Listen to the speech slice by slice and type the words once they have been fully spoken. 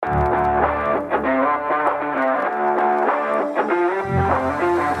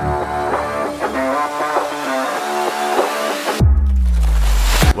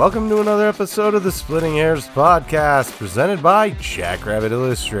Welcome to another episode of the Splitting Hairs podcast, presented by Jackrabbit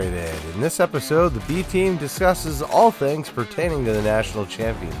Illustrated. In this episode, the B team discusses all things pertaining to the national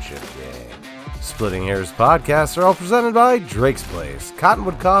championship game. Splitting Hairs podcasts are all presented by Drake's Place,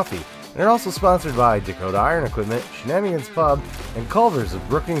 Cottonwood Coffee, and are also sponsored by Dakota Iron Equipment, Shenanigans Pub, and Culver's of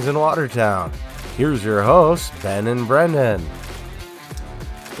Brookings and Watertown. Here's your hosts, Ben and Brendan.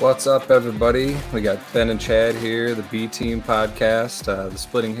 What's up, everybody? We got Ben and Chad here, the B Team podcast, the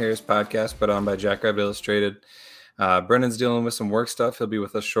Splitting Hairs podcast, put on by Jackrabbit Illustrated. Brendan's dealing with some work stuff. He'll be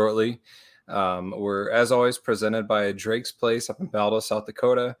with us shortly. We're, as always, presented by Drake's Place up in Baldo, South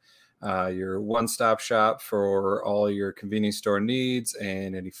Dakota. Your one-stop shop for all your convenience store needs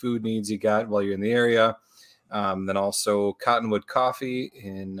and any food needs you got while you're in the area. Then also Cottonwood Coffee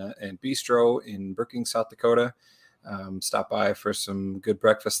and Bistro in Brookings, South Dakota. Stop by for some good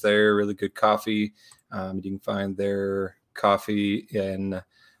breakfast there, really good coffee. You can find their coffee in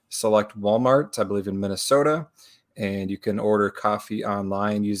select Walmart, I believe in Minnesota, and you can order coffee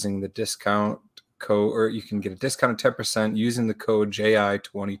online using the discount code, or you can get a discount of 10% using the code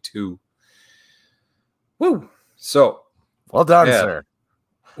JI22. Woo! So, well done, sir.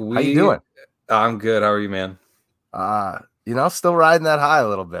 How you doing? I'm good. How are you, man? Still riding that high a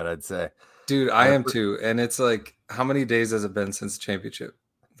little bit, I'd say. Dude, I am too. And it's like, how many days has it been since the championship?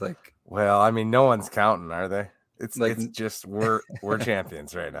 Well, I mean, no one's counting, are they? It's just we're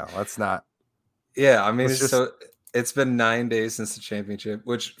champions right now. Let's not. Yeah, I mean, it's been 9 days since the championship,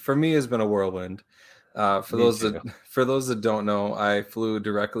 which for me has been a whirlwind. For those that don't know, I flew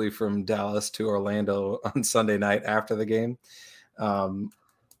directly from Dallas to Orlando on Sunday night after the game,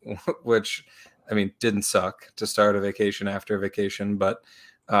 which I mean didn't suck to start a vacation after a vacation, but.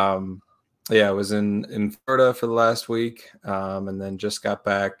 Yeah, I was in Florida for the last week, and then just got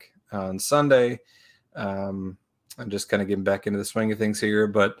back on Sunday. I'm just kind of getting back into the swing of things here.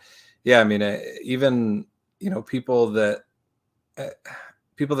 But yeah, I mean, even people that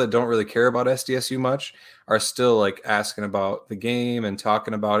don't really care about SDSU much are still like asking about the game and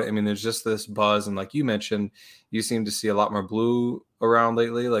talking about it. I mean, there's just this buzz, and like you mentioned, you seem to see a lot more blue around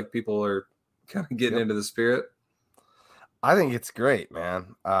lately. Like people are kind of getting into the spirit. I think it's great,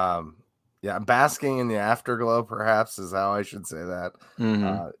 man. Yeah, basking in the afterglow, perhaps, is how I should say that.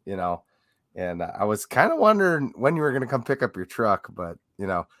 Mm-hmm. And I was kind of wondering when you were going to come pick up your truck, but,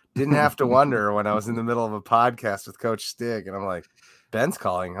 didn't have to wonder when I was in the middle of a podcast with Coach Stig. And I'm like, Ben's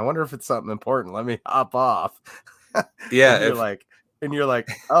calling. I wonder if it's something important. Let me hop off. Yeah. and you're like,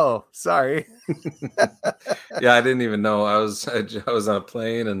 oh, sorry. Yeah, I didn't even know. I was on a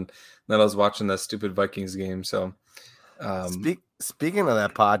plane, and then I was watching that stupid Vikings game. So, Speaking of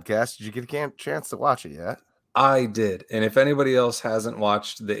that podcast, did you get a chance to watch it yet? I did. And if anybody else hasn't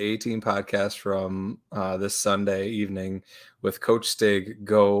watched the A-Team podcast from this Sunday evening with Coach Stig,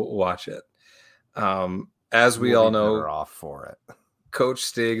 go watch it. As we all know, better off for it. Coach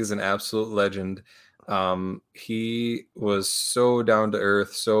Stig is an absolute legend. He was so down to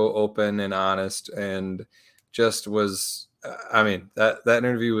earth, so open and honest, and just was, that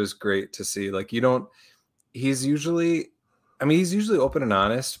interview was great to see. Like, he's usually open and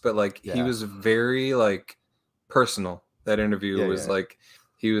honest, but he was very personal. That interview was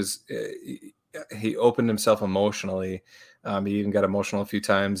he opened himself emotionally. He even got emotional a few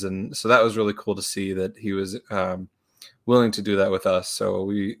times. And so that was really cool to see that he was willing to do that with us. So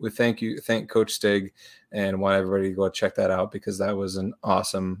we thank Coach Stig, and want everybody to go check that out, because that was an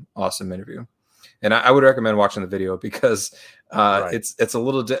awesome, awesome interview. And I would recommend watching the video, because it's a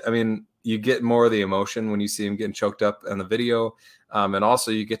little, you get more of the emotion when you see him getting choked up on the video. And also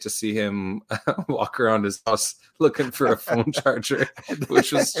you get to see him walk around his house looking for a phone charger,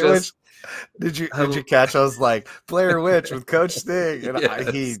 which was just... Did you catch? I was like, Blair Witch with Coach Stig, and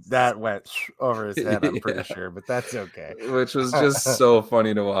yes. That went over his head. I'm pretty sure, but that's okay. Which was just so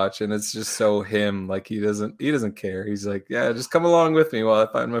funny to watch, and it's just so him. Like he doesn't care. He's like, yeah, just come along with me while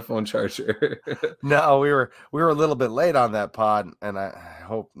I find my phone charger. No, we were a little bit late on that pod, and I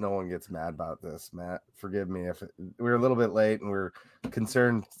hope no one gets mad about this, Matt. Forgive me if we were a little bit late, and we were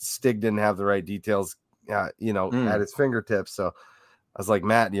concerned Stig didn't have the right details, at his fingertips, so. I was like,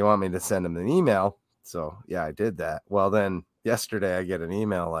 Matt, do you want me to send him an email? So, yeah, I did that. Well, then yesterday I get an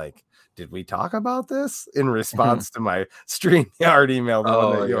email like, did we talk about this? In response to my StreamYard email, the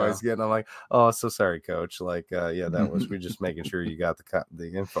one that you always get. And I'm like, oh, so sorry, Coach. That was, we're just making sure you got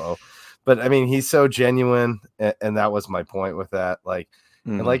the info. But, I mean, he's so genuine, and that was my point with that.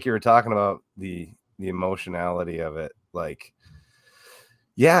 And like you were talking about the emotionality of it,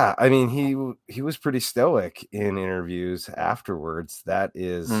 yeah, I mean, he was pretty stoic in interviews afterwards. That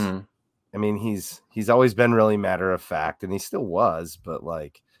is, I mean, he's always been really matter of fact, and he still was, but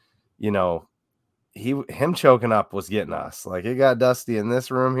him choking up was getting us. Like, it got dusty in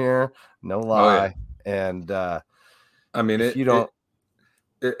this room here, no lie. And I mean,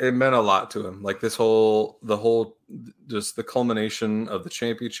 it meant a lot to him. Like just the culmination of the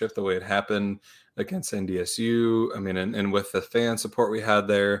championship, the way it happened against NDSU. I mean, and with the fan support we had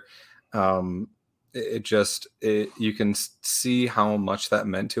there, you can see how much that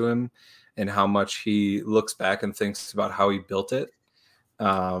meant to him and how much he looks back and thinks about how he built it.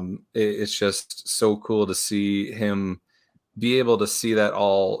 It's just so cool to see him be able to see that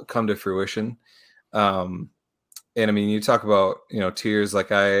all come to fruition. And I mean, you talk about, tears.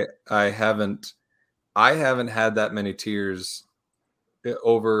 Like I haven't had that many tears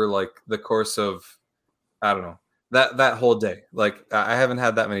over like the course of, I don't know, that whole day. Like I haven't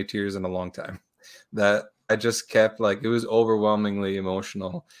had that many tears in a long time. That I just kept like, it was overwhelmingly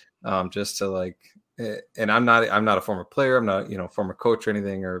emotional. Just to like, and I'm not a former player. I'm not, former coach or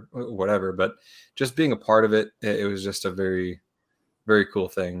anything or whatever, but just being a part of it, it was just a very, very cool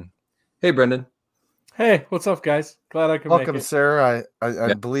thing. Hey, Brendan. Hey, what's up, guys? Glad I could welcome, make it. Sir.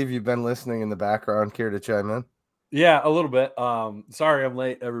 I believe you've been listening in the background. Care to chime in? Yeah, a little bit. Sorry I'm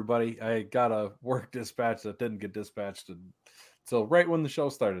late, everybody. I got a work dispatch that didn't get dispatched until right when the show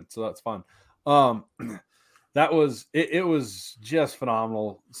started, so that's fun. That was it was just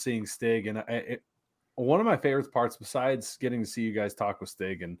phenomenal seeing Stig, and one of my favorite parts, besides getting to see you guys talk with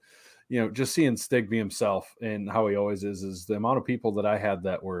Stig and just seeing Stig be himself and how he always is the amount of people that I had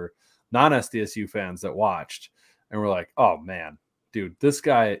that were non-SDSU fans that watched and were like, oh man, dude, this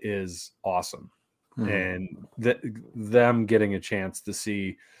guy is awesome. And them getting a chance to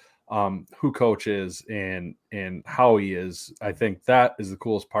see who Coach is and how he is, I think that is the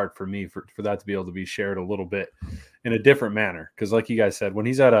coolest part for me, for that to be able to be shared a little bit in a different manner. Because like you guys said, when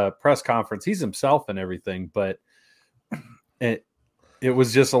he's at a press conference, he's himself and everything, but it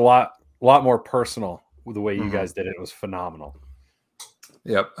was just a lot more personal with the way you guys did it. It was phenomenal.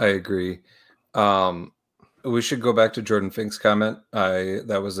 Yep, I agree. We should go back to Jordan Fink's comment.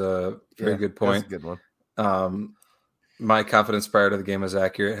 That was a very good point. That's a good one. My confidence prior to the game was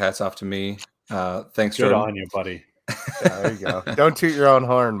accurate. Hats off to me. Thanks, Good Jordan. on you, buddy. There you go. Don't toot your own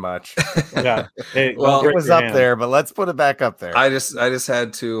horn much. Yeah. Hey, well, it was up there, but let's put it back up there. I just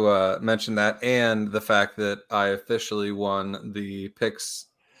had to mention that, and the fact that I officially won the picks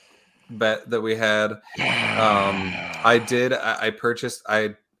bet that we had. I purchased.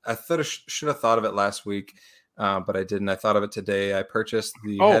 I thought I should have thought of it last week, but I didn't. I thought of it today. I purchased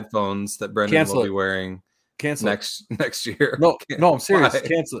the headphones that Brendan will be wearing next year. No, I'm serious. Why?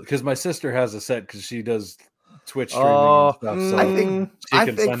 Cancel it, because my sister has a set because she does Twitch streaming and stuff. So I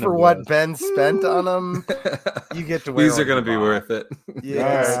think for what Ben spent on them, you get to wear. These are going to be worth it.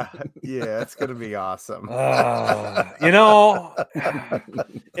 Yeah, yeah, it's going to be awesome.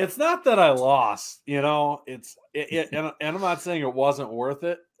 It's not that I lost. It's and I'm not saying it wasn't worth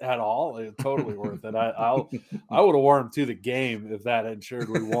it at all. It's totally worth it. I would have worn them to the game if that ensured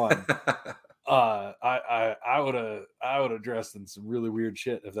we won. I would have dressed in some really weird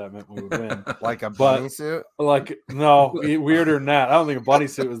shit if that meant we would win. Like a bunny suit? Like, no, weirder than that. I don't think a bunny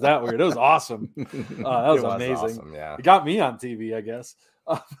suit was that weird. It was awesome. That was amazing. Awesome, yeah. It got me on TV, I guess.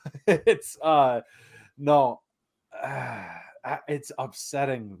 It's it's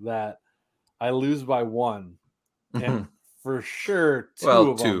upsetting that I lose by one, and for sure two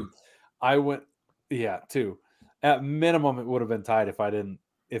of them. I went, two. At minimum, it would have been tied if I didn't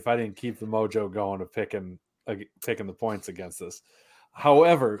keep the mojo going of picking the points against us.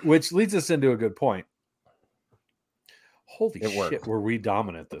 However, which leads us into a good point. Holy shit, were we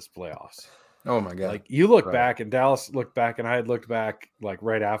dominant this playoffs? Oh my God. Like, you look back, and Dallas looked back, and I had looked back like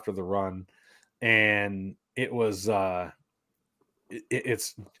right after the run, and it was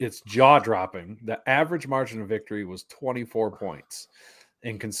it's jaw-dropping. The average margin of victory was 24 points.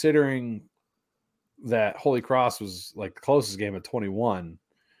 And considering that Holy Cross was like the closest game at 21,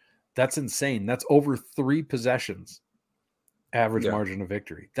 that's insane. That's over 3 possessions average margin of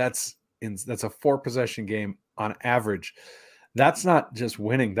victory. That's a 4-possession game on average. That's not just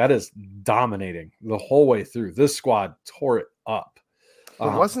winning. That is dominating the whole way through. This squad tore it up.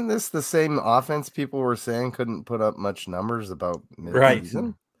 But wasn't this the same offense people were saying couldn't put up much numbers about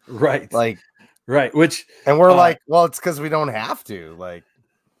mid-season? Right. Which, and we're like, well, it's because we don't have to. Like,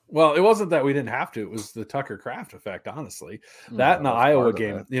 well, it wasn't that we didn't have to. It was the Tucker Kraft effect, honestly. That and the Iowa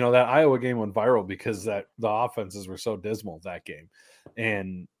game, that Iowa game went viral because the offenses were so dismal that game.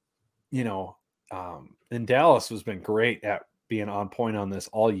 And, and Dallas has been great at being on point on this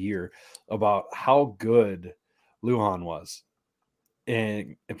all year about how good Lujan was.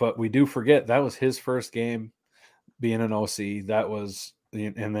 But we do forget that was his first game being an OC. That was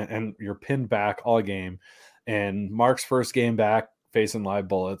and you're pinned back all game. And Mark's first game back facing live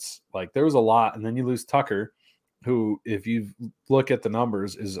bullets, like there was a lot. And then you lose Tucker, who, if you look at the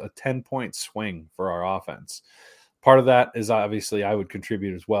numbers, is a 10-point swing for our offense. Part of that is obviously I would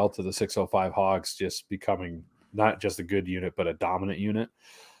contribute as well to the 605 Hogs just becoming not just a good unit, but a dominant unit.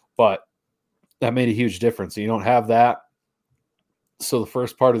 But that made a huge difference. You don't have that. So the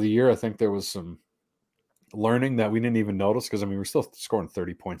first part of the year, I think there was some learning that we didn't even notice, because I mean, we're still scoring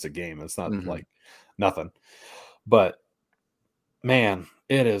 30 points a game. It's not like nothing. But man,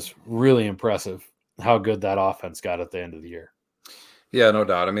 it is really impressive how good that offense got at the end of the year. Yeah, no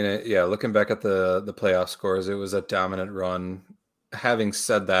doubt. I mean, yeah, looking back at the playoff scores, it was a dominant run. Having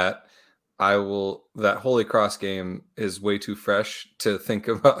said that, that Holy Cross game is way too fresh to think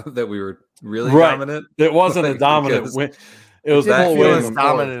about that we were really dominant. It wasn't a dominant win. It was that feel as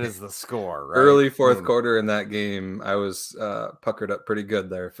dominant as the score, right? Early fourth quarter in that game, I was puckered up pretty good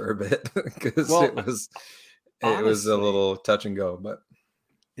there for a bit, because it was a little touch and go. But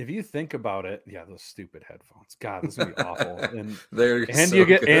if you think about it, yeah, those stupid headphones. God, this would be awful. And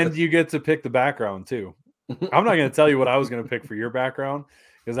you get to pick the background too. I'm not going to tell you what I was going to pick for your background,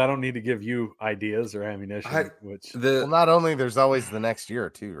 because I don't need to give you ideas or ammunition. Well, not only there's always the next year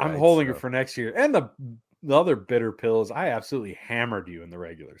too. Right? I'm holding it for next year. And the other bitter pill is I absolutely hammered you in the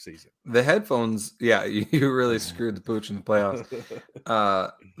regular season. The headphones, yeah, you really screwed the pooch in the playoffs.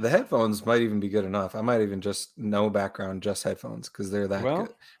 The headphones might even be good enough. I might even just no background, just headphones, because they're that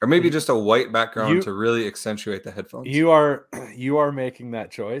good. Or maybe just a white background to really accentuate the headphones. You are making that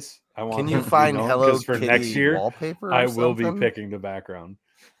choice. Can you find Hello for Kitty next year wallpaper? I will be picking the background.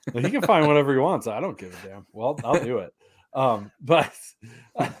 He can find whatever he wants. I don't give a damn. Well, I'll do it. But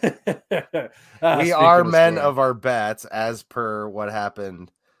we are men of our bets, as per what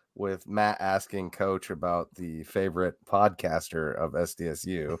happened with Matt asking Coach about the favorite podcaster of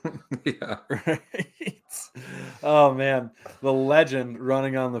SDSU. Yeah, right. Oh man, the legend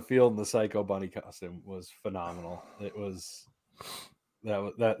running on the field in the Psycho Bunny costume was phenomenal. It was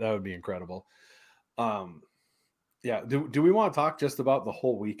that would be incredible. Yeah. Do we want to talk just about the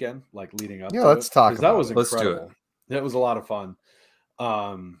whole weekend, like leading up? Yeah, let's talk. That was incredible. Let's do it. That was a lot of fun.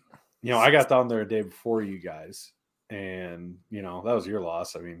 I got down there a day before you guys, and that was your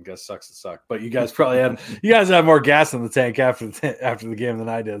loss. I mean, guess sucks to suck, but you guys probably had more gas in the tank after the game than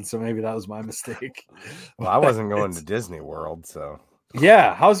I did, so maybe that was my mistake. Well, I wasn't going to Disney World, so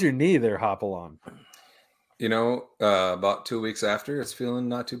yeah. How's your knee there, Hopalong? About 2 weeks after, it's feeling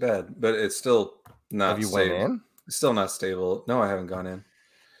not too bad, but it's still not. Have you stable. went in? It's still not stable. No, I haven't gone in.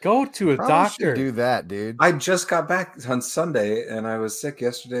 Go to a doctor. Do that, dude. I just got back on Sunday, and I was sick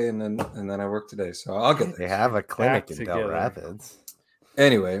yesterday, and then I worked today, so I'll get there. They have a clinic in Del Rapids.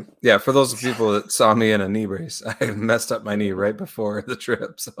 Anyway, yeah, for those people that saw me in a knee brace, I messed up my knee right before the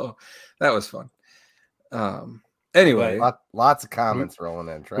trip, so that was fun. Anyway, lots of comments rolling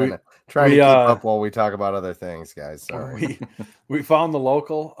in, trying to keep up while we talk about other things, guys. Sorry. We found the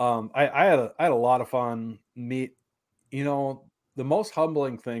local. I had a lot of fun. The most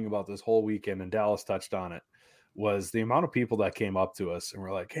humbling thing about this whole weekend, and Dallas touched on it, was the amount of people that came up to us and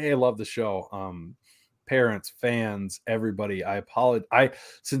were like, "Hey, I love the show." Parents, fans, everybody. I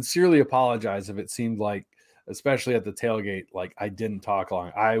sincerely apologize if it seemed like, especially at the tailgate, like I didn't talk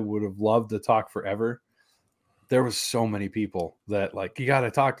long. I would have loved to talk forever. There was so many people that like, you got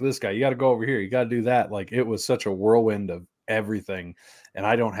to talk to this guy. You got to go over here. You got to do that. Like, it was such a whirlwind of everything. And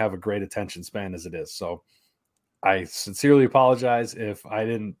I don't have a great attention span as it is. So I sincerely apologize if I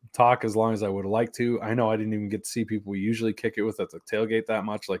didn't talk as long as I would have liked to. I know I didn't even get to see people we usually kick it with at the tailgate that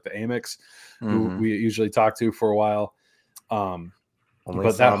much, like the Amex, who we usually talk to for a while.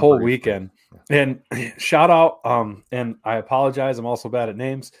 But that whole weekend, and shout out, and I apologize, I'm also bad at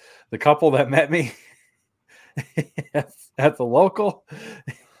names. The couple that met me at the local,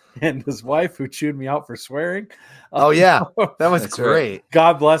 and his wife who chewed me out for swearing. Oh yeah, that was great. Right.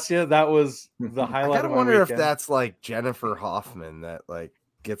 God bless you. That was the highlight. I gotta wonder if that's like Jennifer Hoffman that like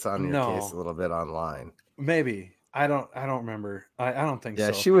gets on your case a little bit online. Maybe. I don't remember. I don't think so.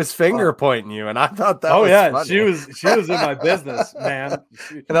 Yeah, she was finger pointing you, and I thought that. Oh was yeah, funny. she was in my business, man.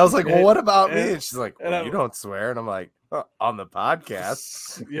 And I was like, "Well, what about me?" And she's like, well, "You don't swear," and I'm like, "On the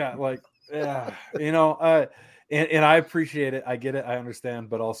podcast." Yeah, like, yeah, and I appreciate it. I get it. I understand,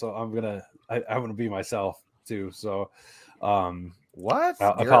 but also I'm gonna be myself too. So, what?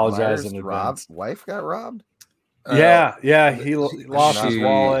 I apologize in advance. Wife got robbed. Yeah. He lost his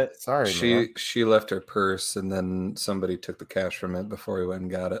wallet. Sorry, she left her purse, and then somebody took the cash from it before he went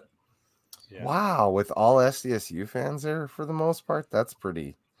and got it. Yeah. Wow, with all SDSU fans there for the most part, that's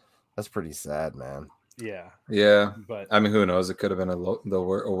pretty sad, man. Yeah. But I mean, who knows? It could have been a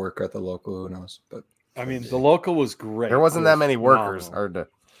worker at the local. Who knows? But I mean, the local was great. There wasn't It that was many workers. phenomenal. Hard to.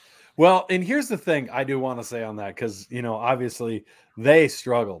 Well, and here's the thing I do want to say on that, because obviously they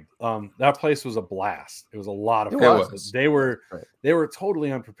struggled. That place was a blast. It was a lot of It fun. was. They were Right.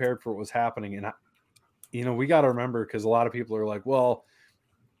 totally unprepared for what was happening, and we got to remember, because a lot of people are like, well,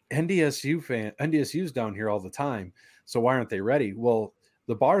 NDSU's down here all the time, so why aren't they ready? Well,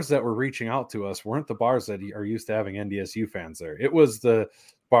 the bars that were reaching out to us weren't the bars that are used to having NDSU fans there. It was the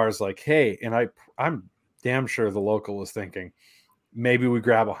bars like, hey, and I'm damn sure the local was thinking, maybe we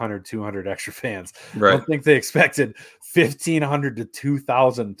grab 100, 200 extra fans. right. I don't think they expected 1,500 to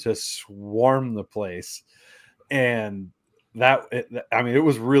 2,000 to swarm the place. And it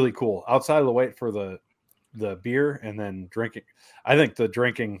was really cool. Outside of the wait for the beer and then drinking, I think the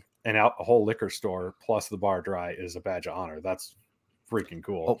drinking and a whole liquor store plus the bar dry is a badge of honor. That's freaking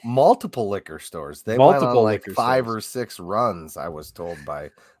cool. Oh, multiple liquor stores. They went on Multiple like liquor 5 stores. or 6 runs, I was told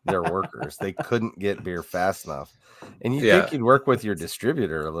by their workers. They couldn't get beer fast enough. And you think you'd work with your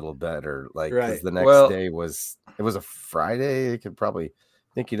distributor a little better, like, because Right. the next Well- day was a Friday. You could probably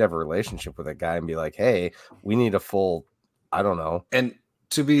think you'd have a relationship with a guy and be like, hey, we need a full, I don't know, And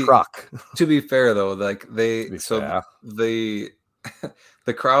to be truck. to be fair though, like be fair.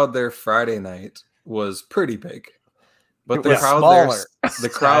 the crowd there Friday night was pretty big, but It the was crowd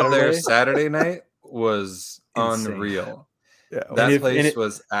smaller. there Saturday night was Insane. unreal. Yeah, That And place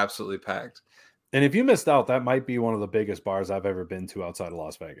was absolutely packed. And if you missed out, that might be one of the biggest bars I've ever been to outside of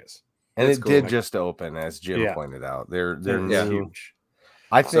Las Vegas. and It's it cool. did just open, as Jim Yeah. pointed out. They're It's new. huge.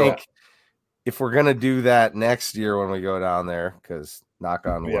 I So- think if we're gonna do that next year when we go down there, because knock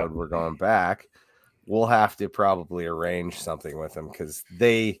on wood, Yeah. we're going back, we'll have to probably arrange something with them, because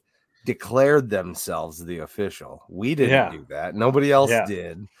they declared themselves the official. We didn't Yeah. do that. Nobody else Yeah.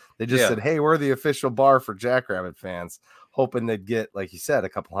 did. They just Yeah. said, hey, we're the official bar for Jackrabbit fans, hoping they'd get, like you said, a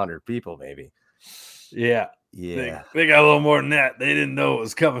couple hundred people maybe. Yeah. Yeah. They got a little more than that. They didn't know it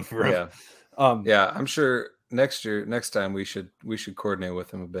was coming for them. Yeah. Yeah, I'm sure next time we should coordinate with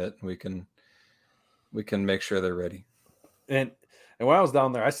them a bit. We can make sure they're ready. And when I was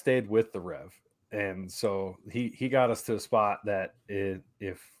down there, I stayed with the Rev, and so he got us to a spot that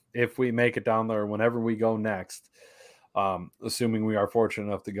if we make it down there, whenever we go next, assuming we are fortunate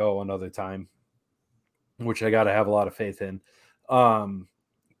enough to go another time, which I got to have a lot of faith in,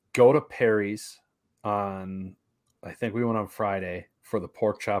 go to Perry's on, I think we went on Friday for the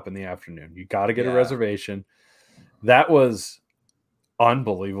pork chop in the afternoon. You got to get a Yeah. reservation. That was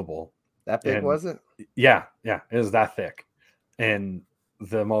unbelievable. That big, And- was it? Yeah, it was that thick, and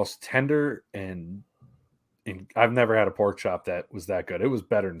the most tender, and I've never had a pork chop that was that good. It was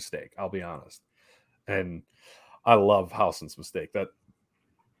better than steak, I'll be honest. And I love Howson's mistake. That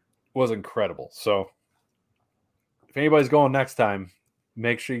was incredible. So if anybody's going next time,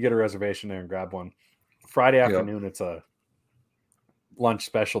 make sure you get a reservation there and grab one. Friday afternoon, It's a lunch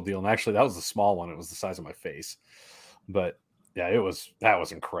special deal, and actually that was the small one. It was the size of my face, but yeah, that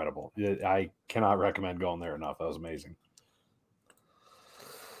was incredible. I cannot recommend going there enough. That was amazing.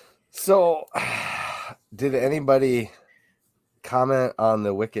 So, did anybody comment on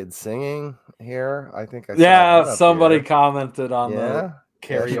the wicked singing here? I think I saw that up Somebody here. commented on Yeah. the Yeah,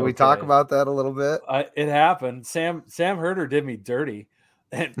 karaoke. should we talk about that a little bit? It happened. Sam Herder did me dirty,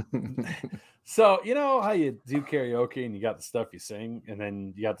 and so you know how you do karaoke and you got the stuff you sing, and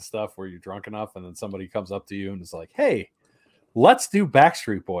then you got the stuff where you're drunk enough, and then somebody comes up to you and is like, "Hey, let's do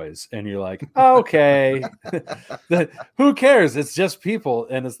Backstreet Boys," and you're like, "Okay, who cares? It's just people,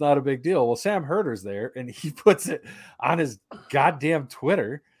 and it's not a big deal." Well, Sam Herder's there, and he puts it on his goddamn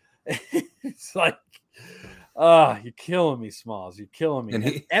Twitter. It's like, you're killing me, Smalls. You're killing me.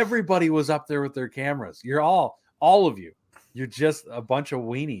 And everybody was up there with their cameras. You're all of you. You're just a bunch of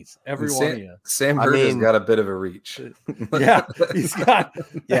weenies. Every one of you. Sam I Herder's mean- got a bit of a reach. Yeah, he's got.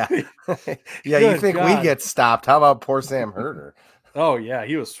 Yeah. Yeah, you Good think God. we get stopped? How about poor Sam Herder? Oh yeah,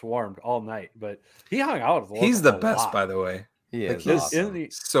 he was swarmed all night, but he hung out with. He's the a best, lot. by the way. He Like, is he's- awesome. Isn't he?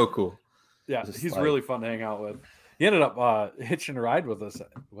 So cool. Yeah, Just he's like- really fun to hang out with. He ended up hitching a ride with us.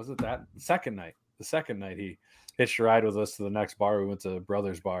 Was it that second night? The second night he hitched a ride with us to the next bar. We went to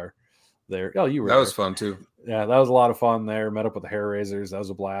Brothers Bar there. Oh, you were That was there. fun too. Yeah, that was a lot of fun there. Met up with the Hair Raisers. That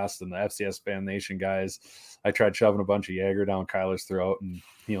was a blast. And the FCS Fan Nation guys. I tried shoving a bunch of Jaeger down Kyler's throat, and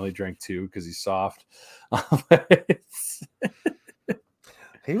he only drank 2 because he's soft.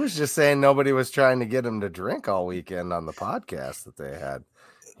 He was just saying nobody was trying to get him to drink all weekend on the podcast that they had.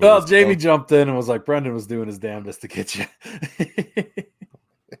 He Well, was Jamie saying- jumped in and was like, "Brendan was doing his damnedest to get you."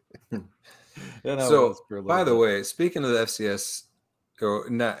 And I So, was for a little by the bit. way, speaking of the FCS Or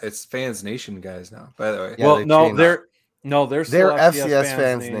not, it's Fans Nation guys now, by the way. Yeah, well, they no, changed. they're still They're FCS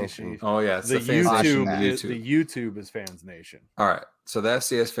Fans Nation. Oh yeah, it's The the Fans Nation YouTube, YouTube. the YouTube is Fans Nation. All right. So the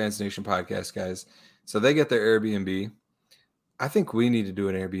FCS Fans Nation podcast, guys. So they get their Airbnb. I think we need to do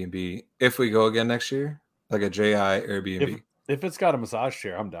an Airbnb if we go again next year, like a JI Airbnb. If it's got a massage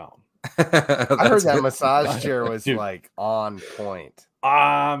chair, I'm down. I heard that good. massage chair was Dude. like on point.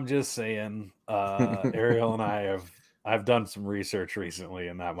 I'm just saying, Ariel and I've done some research recently,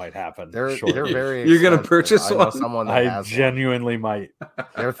 and that might happen. They're shortly. very. You're gonna expensive. purchase I know one? someone that I has genuinely might. one.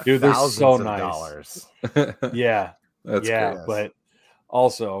 They're Dude, they're thousands so of nice. dollars. Yeah, That's yeah, great. but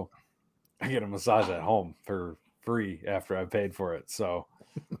also I get a massage at home for free after I paid for it. So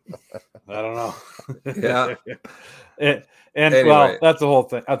I don't know. Yeah. And Anyway. well, that's the whole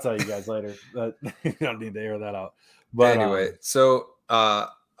thing. I'll tell you guys later. You don't need to air that out. But anyway, so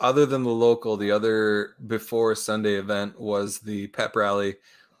other than the local, the other before Sunday event was the pep rally,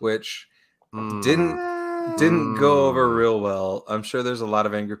 which didn't go over real well. I'm sure there's a lot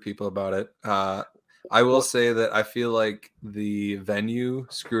of angry people about it. I will say that I feel like the venue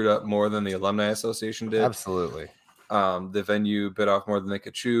screwed up more than the Alumni Association did. Absolutely. The venue bit off more than they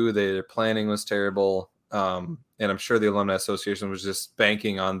could chew. Their planning was terrible. And I'm sure the Alumni Association was just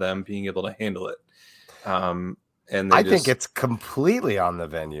banking on them being able to handle it. And I think it's completely on the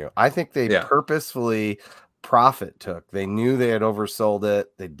venue. I think they purposefully profit took. They knew they had oversold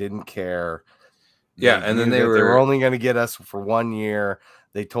it. They didn't care. And then they were only going to get us for 1 year.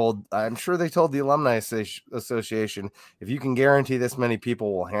 I'm sure they told the Alumni Association, if you can guarantee this many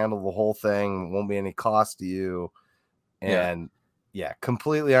people will handle the whole thing, won't be any cost to you. And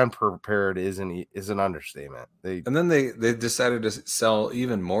completely unprepared is an understatement. And then they decided to sell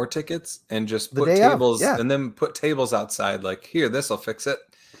even more tickets and just put day tables of, and then put tables outside. Like, here, this will fix it.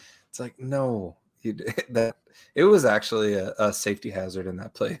 It's like, no, it was actually a safety hazard in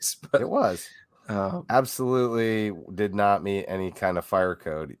that place. But it was absolutely did not meet any kind of fire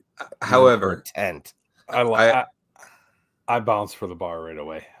code. However, tent. I bounced for the bar right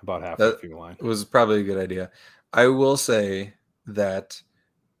away about halfway through the line. It was probably a good idea. I will say that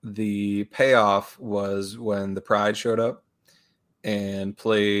the payoff was when the Pride showed up and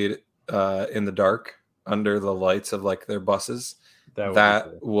played in the dark under the lights of like their buses.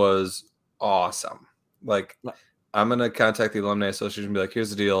 That was awesome. Like, I'm gonna contact the Alumni Association and be like, here's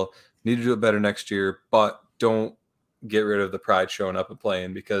the deal, need to do it better next year, but don't get rid of the Pride showing up and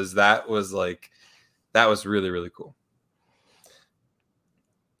playing, because that was really, really cool.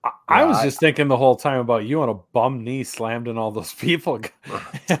 I was just thinking the whole time about you on a bum knee slammed in all those people.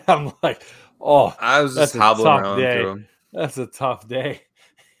 I'm like, oh, I was just hobbling around through them. That's a tough day.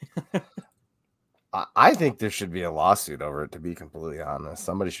 I think there should be a lawsuit over it, to be completely honest.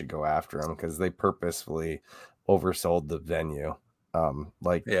 Somebody should go after them because they purposefully oversold the venue.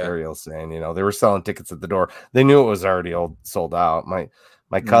 Ariel's saying, they were selling tickets at the door. They knew it was already sold out.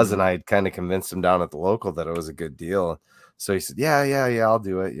 My cousin, I had kind of convinced him down at the local that it was a good deal. So he said, yeah, I'll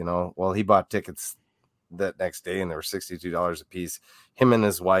do it. Well, he bought tickets that next day and they were $62 a piece. Him and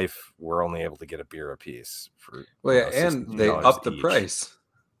his wife were only able to get a beer a piece for, and they upped the price.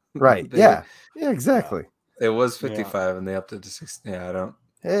 Right. Yeah, exactly. It was 55 and they upped it to 60. Yeah, I don't.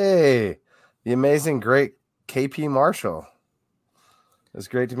 Hey, the amazing, great KP Marshall. It was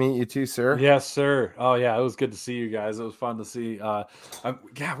great to meet you too, sir. Yes, sir. Oh, yeah. It was good to see you guys. It was fun to see.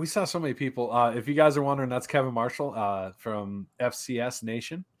 We saw so many people. If you guys are wondering, that's Kevin Marshall from FCS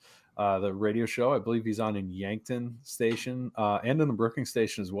Nation, the radio show. I believe he's on in Yankton Station and in the Brookings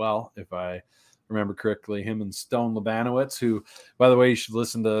Station as well, if I remember correctly. Him and Stone Labanowitz, who, by the way, you should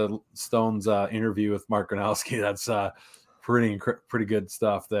listen to Stone's interview with Mark Gronowski. That's pretty good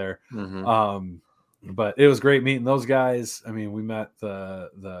stuff there. Mm-hmm. But it was great meeting those guys. I mean, we met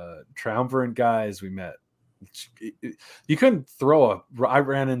the Triumvirate guys. We met. You couldn't throw I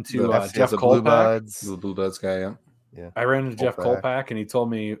ran into Jeff Kolpak, the Blue Buds guy. Yeah. I ran into Jeff Kolpak, and he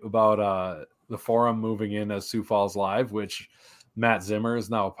told me about the forum moving in as Sioux Falls Live, which Matt Zimmer is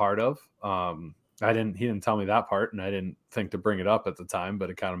now a part of. He didn't tell me that part, and I didn't think to bring it up at the time,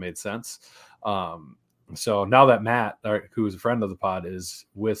 but it kind of made sense. So now that Matt, who is a friend of the pod, is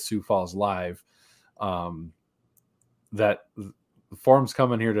with Sioux Falls Live. That the forum's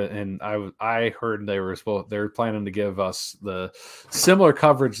coming here and I heard they're planning to give us the similar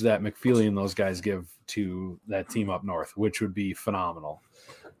coverage that McFeely and those guys give to that team up north, which would be phenomenal.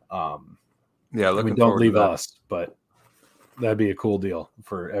 Looking don't leave us, but that'd be a cool deal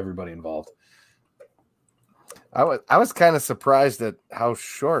for everybody involved. I was kind of surprised at how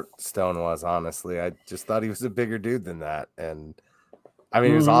short Stone was, honestly. I just thought he was a bigger dude than that. And I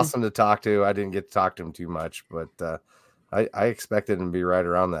mean, he was awesome to talk to. I didn't get to talk to him too much, but I expected him to be right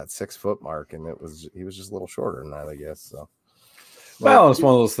around that 6 foot mark, and he was just a little shorter than that, I guess. So, well, it's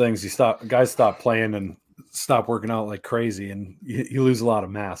one of those things. Guys stop playing and stop working out like crazy, and you lose a lot of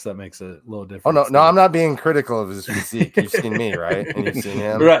mass. That makes a little difference. Oh no, I'm not being critical of his physique. You've seen me, right? And you've seen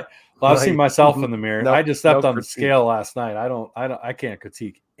him, right? Well, I've Like, seen myself in the mirror. no- I just stepped no on the critique. scale last night. I can't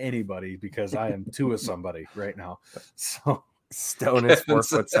critique anybody because I am two of somebody right now. So Stone is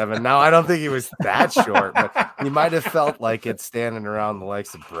 4'7". Now I don't think he was that short, but he might have felt like it standing around the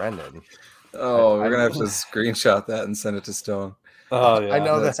likes of Brendan. Oh, we're gonna have to screenshot that and send it to Stone. oh yeah, I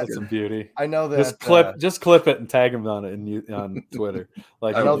know that's that- a beauty. I know that. Just clip it and tag him on it on Twitter.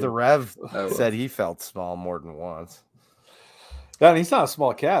 Like I know the Rev I will. said he felt small more than once. and he's not a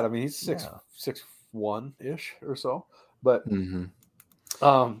small cat. I mean, he's Yeah. 6'1" ish or so. But Mm-hmm.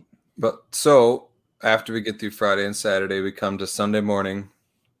 um, But so after we get through Friday and Saturday, we come to Sunday morning,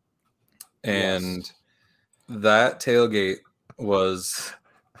 and that tailgate was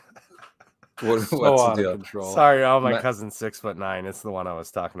what's so the out of deal? control. Sorry, my Matt- cousin's 6'9". It's the one I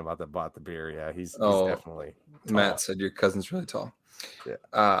was talking about that bought the beer. Yeah, he's Oh, definitely tall. Matt said your cousin's really tall.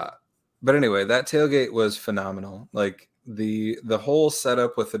 Yeah. But anyway, that tailgate was phenomenal. Like the whole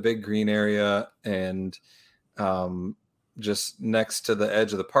setup with the big green area and just next to the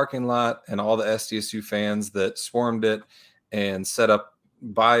edge of the parking lot and all the SDSU fans that swarmed it and set up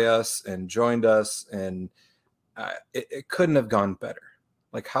by us and joined us. And it couldn't have gone better.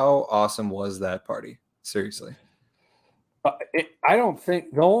 Like, how awesome was that party? Seriously. I don't think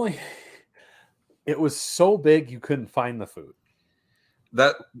it was so big you couldn't find the food.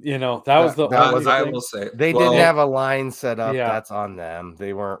 That That was the that only was- I thing. will say They well, didn't have a line set up. Yeah. That's on them.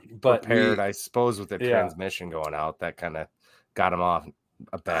 They weren't But prepared, I suppose, with their Yeah. transmission going out. That kind of got him off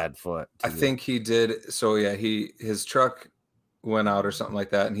a bad foot. I too. think he did. So yeah, his truck went out or something like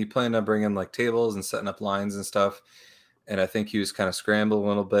that, and he planned on bringing like tables and setting up lines and stuff. And I think he was kind of scrambling a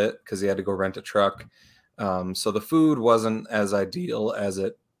little bit because he had to go rent a truck. So the food wasn't as ideal as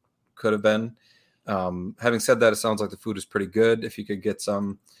it could have been. Having said that, it sounds like the food is pretty good. If you could get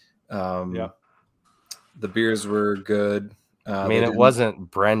some, Yeah. the beers were good. I mean, it wasn't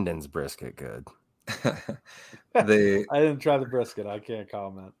Brendan's brisket good. they I didn't try the brisket. I can't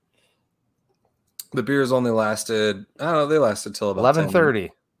comment. the beers only lasted. I don't know. They lasted till about 11:30.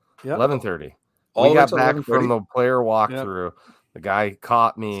 Yeah. 11:30. All We the way got till back 11:30? from the player walkthrough. The guy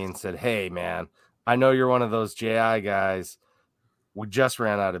caught me and said, "Hey, man, I know you're one of those JI guys. We just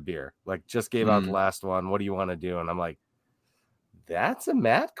ran out of beer. Like, just gave out the last one. What do you want to do?" And I'm like, "That's a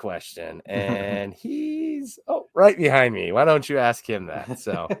Matt question." And he's right behind me. Why don't you ask him that?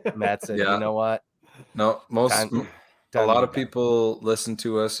 So Matt said, Yeah. "You know what? No, Time a lot to of be done." people listened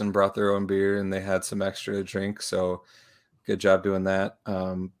to us and brought their own beer, and they had some extra to drink. So good job doing that.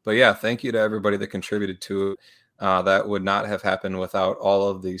 But yeah, thank you to everybody that contributed to it. That would not have happened without all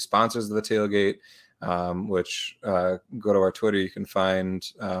of the sponsors of the tailgate, which go to our Twitter. You can find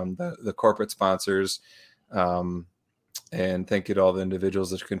the corporate sponsors. And thank you to all the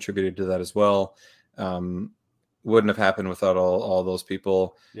individuals that contributed to that as well. Wouldn't have happened without all those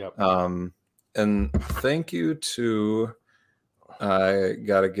people. Yep. And thank you to, I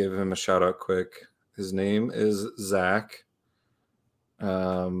got to give him a shout out quick. His name is Zach.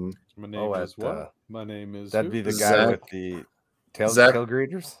 My name at is what? My name is That'd who? be the guy Zach- with the tail Zach-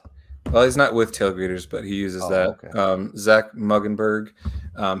 greeters. Well, he's not with Tailgaters, but he uses that. Okay. Zach Muggenberg.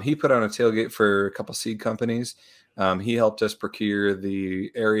 He put on a tailgate for a couple seed companies. He helped us procure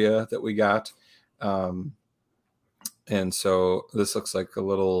the area that we got. And so this looks like a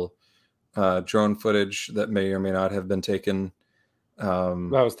little drone footage that may or may not have been taken. That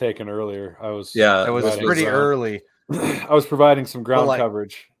was taken earlier. I was Yeah, It was providing pretty ground- early. I was providing some ground like-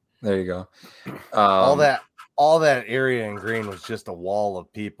 coverage. there you go. All that area in green was just a wall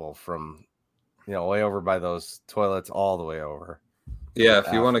of people from, way over by those toilets all the way over. Yeah,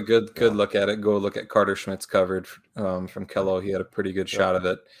 if you want a good Yeah. look at it, go look at Carter Schmidt's coverage from Kello. He had a pretty good shot of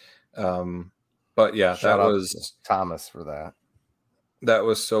it. But yeah, Shout that out was to Thomas for that. that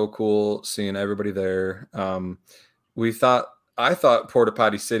was so cool seeing everybody there. I thought Porta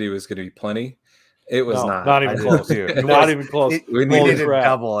Potty City was going to be plenty. It was No, not. even I did close. too. It Not was- even close. We We Holy needed crap.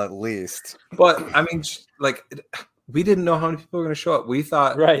 double at least. But I mean, we didn't know how many people were going to show up. We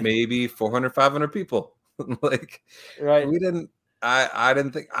thought Right. maybe 400, 500 people. Like Right. we didn't. I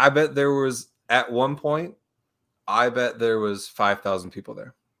didn't think. I bet there was at one point. I bet there was 5,000 people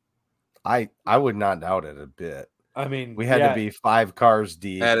there. I would not doubt it a bit. I mean, We had to be 5 cars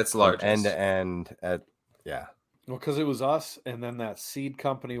deep At its from largest. end to end. Well, because it was us, and then that seed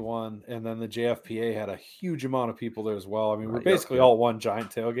company won, and then the JFPA had a huge amount of people there as well. I mean, we're Right, basically yep. all one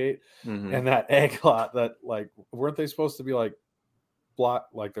giant tailgate, and that egg lot that like weren't they supposed to be like block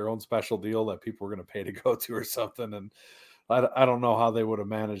like their own special deal that people were going to pay to go to or something? And I don't know how they would have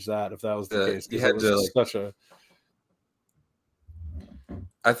managed that if that was the case. You had it was to such a.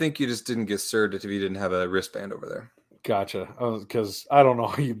 I think you just didn't get served if you didn't have a wristband over there. Gotcha. Because I don't know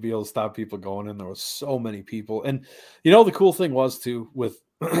how you'd be able to stop people going in. There was so many people. And, you know, the cool thing was, too, with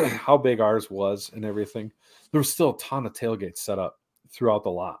how big ours was and everything, there was still a ton of tailgates set up throughout the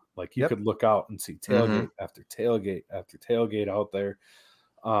lot. Like, you could look out and see tailgate after tailgate after tailgate out there.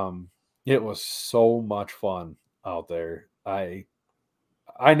 It was so much fun out there. I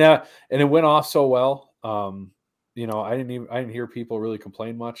know, and it went off so well. You know, I didn't hear people really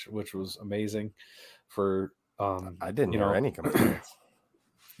complain much, which was amazing for I didn't hear any complaints.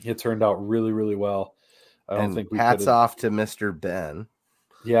 It turned out really, really well. I don't think we hats off to Mr. Ben.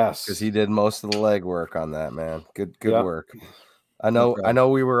 Yes, because he did most of the legwork on that, man. Good work. I know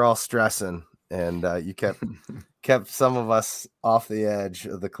we were all stressing, and you kept some of us off the edge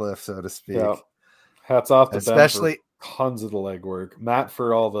of the cliff, so to speak. Yep. Hats off to especially Ben for tons of the legwork. Matt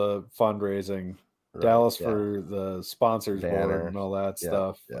for all the fundraising. Right, Dallas for the sponsors board and all that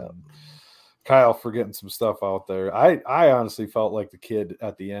stuff. Yeah. Kyle for getting some stuff out there. I honestly felt like the kid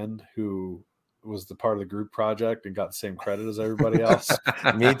at the end who was the part of the group project and got the same credit as everybody else.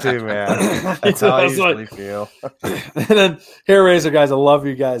 Me too, man. That's how I usually feel. And then Hair Razor guys, I love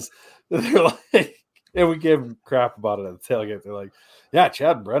you guys. They're like, and we gave them crap about it at the tailgate. They're like, yeah,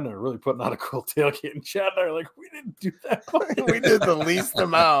 Chad and Brendan are really putting on a cool tailgate. And Chad and I are like, we didn't do that. We did the least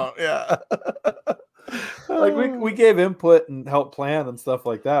amount. Yeah. Like we gave input and helped plan and stuff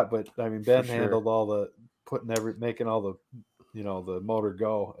like that, but I mean Ben handled all the making all the the motor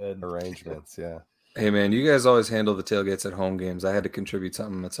go and arrangements. Yeah. Hey man, you guys always handle the tailgates at home games. I had to contribute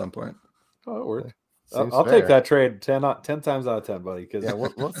something at some point. Oh, it worked. I'll take that trade 10 times out of 10, buddy. Because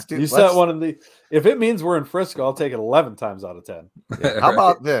set one in the. If it means we're in Frisco, I'll take it 11 times out of 10. Yeah. How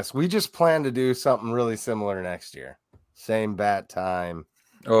about this? We just plan to do something really similar next year. Same bat time.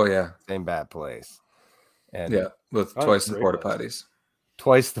 Oh yeah, same bat place. And with twice the porta potties.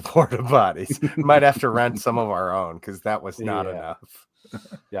 Twice the porta potties. Might have to rent some of our own because that was not enough.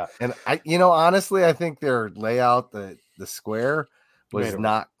 Yeah, and I, honestly, I think their layout, the square, was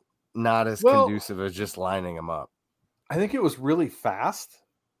not as conducive as just lining them up. I think it was really fast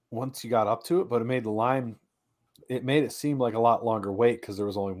once you got up to it, but it made it seem like a lot longer wait because there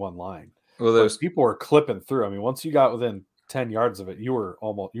was only one line. Well, people were clipping through. I mean, once you got within 10 yards of it, you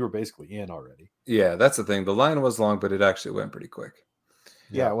were basically in already. Yeah, that's the thing. The line was long, but it actually went pretty quick.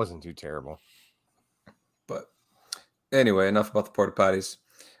 Yeah, it wasn't too terrible. But anyway, enough about the porta potties.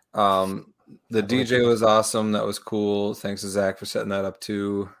 The DJ was awesome. That was cool. Thanks to Zach for setting that up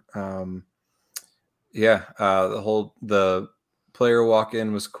too. The player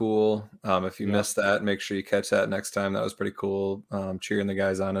walk-in was cool. If you missed that, make sure you catch that next time. That was pretty cool. Cheering the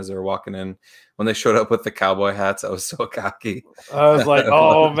guys on as they were walking in. When they showed up with the cowboy hats, I was so cocky. I was like,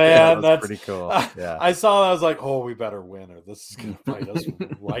 oh man, that's pretty cool. Yeah. I saw that. I was like, oh, we better win or this is going to bite us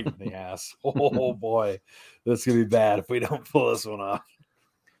right in the ass. Oh boy, this is going to be bad if we don't pull this one off.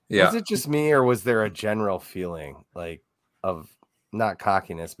 Yeah. Was it just me or was there a general feeling like of not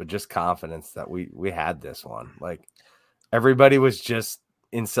cockiness, but just confidence that we had this one? Like everybody was just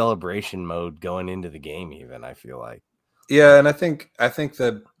in celebration mode going into the game even, I feel like. Yeah, and I think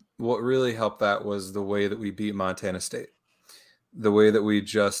that what really helped that was the way that we beat Montana State. The way that we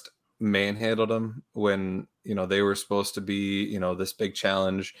just manhandled them when, they were supposed to be, this big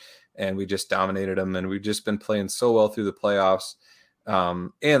challenge, and we just dominated them, and we've just been playing so well through the playoffs.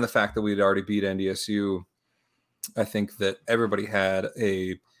 And the fact that we'd already beat NDSU, I think that everybody had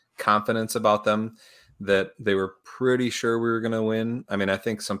a confidence about them that they were pretty sure we were going to win. I mean, I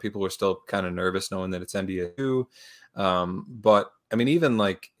think some people were still kind of nervous knowing that it's NDSU. But I mean, even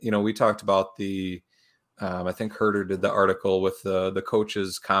we talked about the, I think Herder did the article with the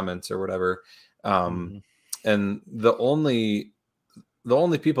coaches' comments or whatever. And the only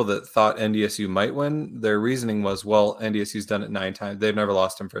people that thought NDSU might win, their reasoning was, well, NDSU's done it 9 times. They've never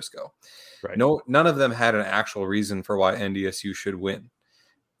lost in Frisco. Right. No, none of them had an actual reason for why NDSU should win.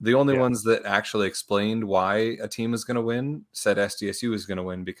 The only ones that actually explained why a team is going to win said SDSU is going to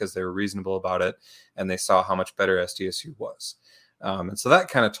win because they were reasonable about it and they saw how much better SDSU was. And so that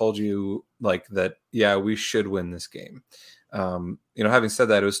kind of told you that, yeah, we should win this game. Having said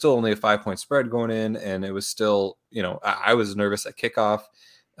that, it was still only a 5-point spread going in, and it was still, I was nervous at kickoff,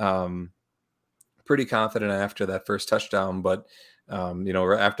 pretty confident after that first touchdown, but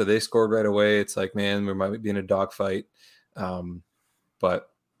After they scored right away, it's like, man, we might be in a dogfight. But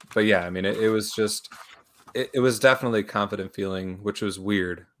yeah, I mean, it was just, it was definitely a confident feeling, which was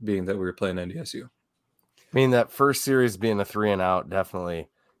weird, being that we were playing NDSU. I mean, that first series being a 3-and-out definitely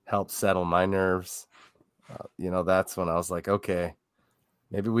helped settle my nerves. That's when I was like, okay,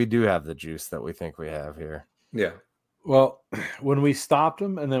 maybe we do have the juice that we think we have here. Yeah. Well, when we stopped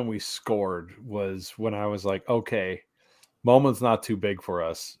them and then we scored was when I was like, okay, moment's not too big for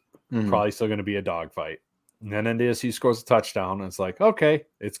us. Mhm. Probably still going to be a dogfight. And then NDSU scores a touchdown. And it's like, okay,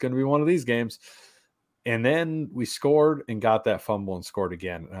 it's going to be one of these games. And then we scored and got that fumble and scored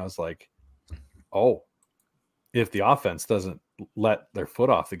again. And I was like, oh, if the offense doesn't let their foot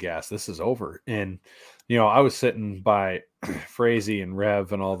off the gas, this is over. And, I was sitting by Frazee and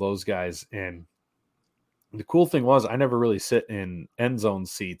Rev and all those guys. And the cool thing was I never really sit in end zone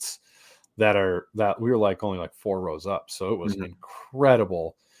seats that we were like only like 4 rows up. So it was an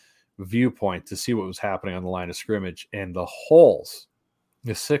incredible viewpoint to see what was happening on the line of scrimmage, and the holes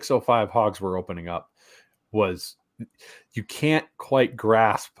the 605 Hogs were opening up was, you can't quite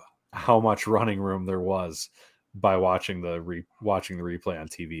grasp how much running room there was by watching the replay on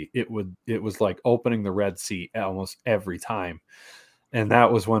TV. It was like opening the Red Sea almost every time. And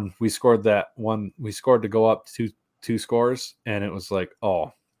that was when we scored that one. We scored to go up two scores, and it was like,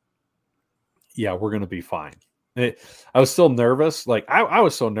 oh yeah, we're gonna be fine. I was still nervous. Like I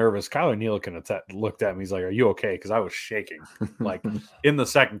was so nervous. Kyler Nealon looked at me. He's like, "Are you okay?" Because I was shaking. Like in the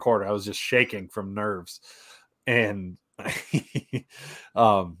second quarter, I was just shaking from nerves. And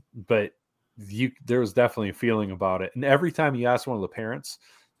but there was definitely a feeling about it. And every time you asked one of the parents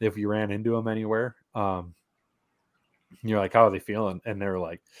if you ran into them anywhere, you're like, "How are they feeling?" And they're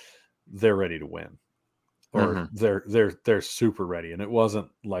like, "They're ready to win." Or they're super ready. And it wasn't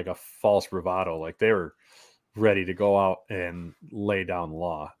like a false bravado. Like they were ready to go out and lay down the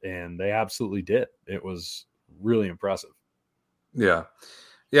law, and they absolutely did. It was really impressive. Yeah.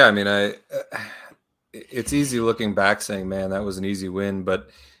 I mean, it's easy looking back saying, man, that was an easy win. But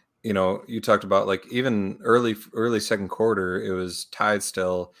you talked about like even early second quarter, it was tied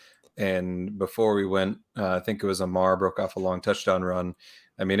still. And before we went, I think it was Amar broke off a long touchdown run.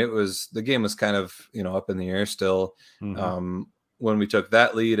 I mean, the game was kind of, up in the air still. When we took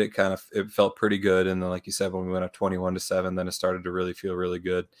that lead, it felt pretty good. And then, like you said, when we went up 21-7, then it started to really feel really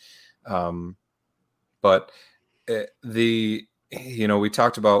good. But we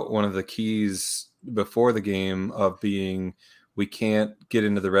talked about one of the keys before the game of being, we can't get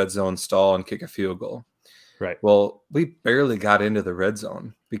into the red zone, stall, and kick a field goal. Right. Well, we barely got into the red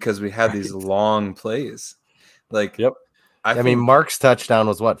zone because we had these long plays. Like, yep. I mean, Mark's touchdown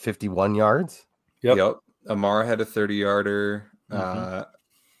was what, 51 yards? Yep. Amar had a 30-yarder.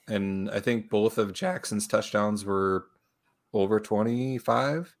 And I think both of Jackson's touchdowns were over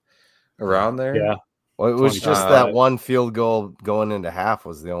 25, around there. Yeah. Well, it was just that one field goal going into half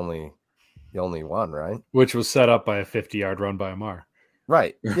was the only one, right? Which was set up by a 50-yard run by Amar.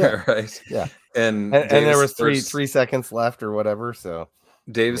 Right. Yeah. Right. Yeah. And there was 3 seconds left or whatever. So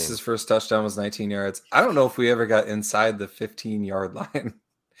Davis's first touchdown was 19 yards. I don't know if we ever got inside the 15-yard line.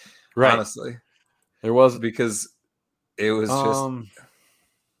 Right. Honestly. There was, because it was just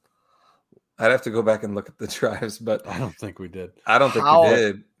I'd have to go back and look at the drives, but I don't think we did. I don't think we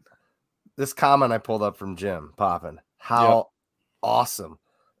did. This comment I pulled up from Jim Poppin. How awesome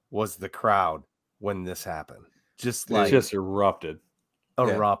was the crowd when this happened? Just erupted.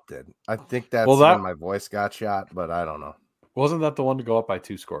 Erupted. I think that's when my voice got shot, but I don't know. Wasn't that the one to go up by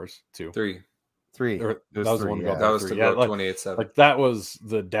 2 scores? 2. 3. That was the one to go up that was to go up 28-7. Like that was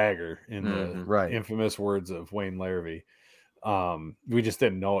the dagger in the infamous words of Wayne Larrabee. We just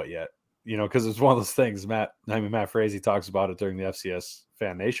didn't know it yet. Because it's one of those things. Matt Frazee talks about it during the FCS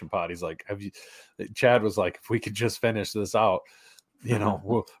Fan Nation pod. He's like, Chad was like, if we could just finish this out,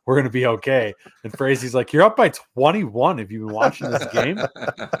 we're going to be okay. And Frazee's like, you're up by 21. Have you been watching this game?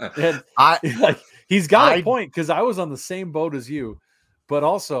 And he's got a point, because I was on the same boat as you. But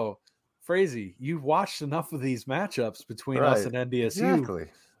also, Frazee, you've watched enough of these matchups between us and NDSU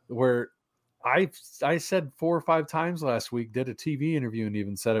where I said 4 or 5 times last week, did a TV interview and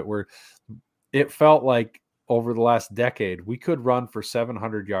even said it, where it felt like over the last decade, we could run for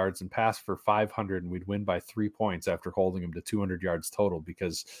 700 yards and pass for 500 and we'd win by 3 points after holding them to 200 yards total,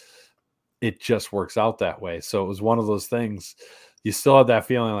 because it just works out that way. So it was one of those things. You still had that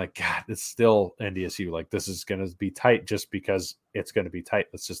feeling like, God, it's still NDSU. Like this is going to be tight just because it's going to be tight.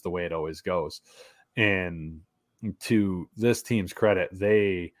 That's just the way it always goes. And to this team's credit,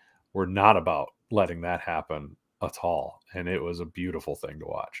 they were not about letting that happen at all. And it was a beautiful thing to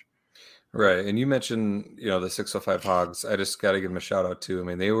watch. Right. And you mentioned, the 605 Hogs. I just got to give them a shout out too. I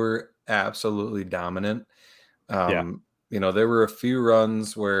mean, they were absolutely dominant. Yeah. There were a few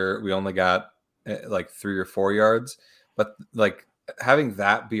runs where we only got like 3 or 4 yards, but like having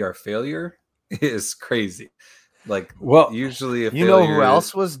that be our failure is crazy. Like, Well, usually a You know failure who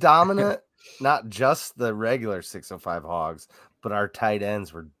else was dominant? Not just the regular 605 Hogs, but our tight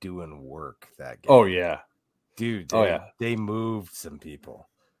ends were doing work that game. Oh yeah, dude. Oh, yeah. They moved some people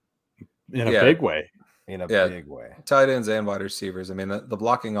in a big way. in a Yeah. big way. Tight ends and wide receivers. I mean, the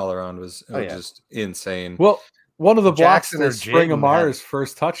blocking all around was just insane. Well, one of the blocks Jackson or that Spring Jaden Amar's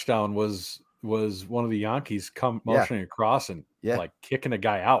first touchdown was one of the Yankees motioning across and like kicking a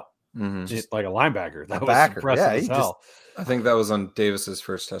guy out, like a linebacker. That was impressive as hell. I think that was on Davis's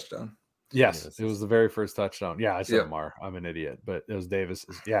first touchdown. Yes, it was the very first touchdown. Yeah, I said Amar. I'm an idiot, but it was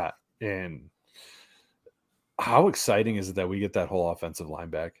Davis's. Yeah, and how exciting is it that we get that whole offensive line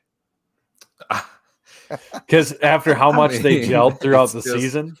back? Because after how much they gelled throughout the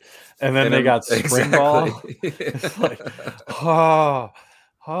season, and then they got spring ball, it's like,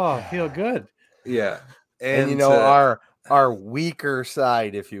 I feel good. Yeah, and our weaker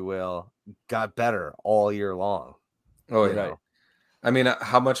side, if you will, got better all year long. Oh yeah. Right. I mean,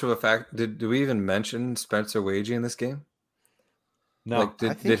 how much of a fact did we even mention Spencer Wagey in this game? No, like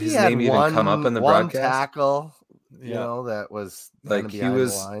did his name even come up in the broadcast? Tackle, that was like he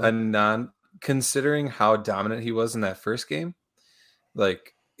was a considering how dominant he was in that first game.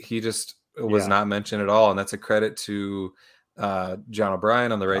 Like he just was not mentioned at all, and that's a credit to John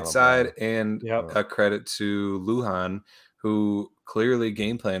O'Brien on the right side, and a credit to Lujan, who clearly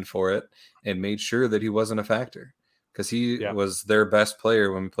game planned for it and made sure that he wasn't a factor. Because he was their best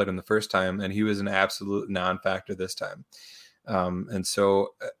player when we played him the first time, and he was an absolute non-factor this time. And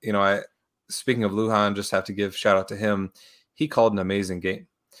so, speaking of Lujan, just have to give shout out to him. He called an amazing game.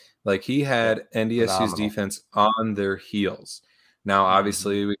 Like he had NDSU's defense on their heels. Now,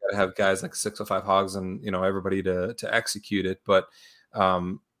 obviously, we got to have guys like 605 Hogs and everybody to execute it. But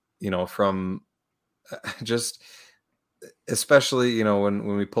from just especially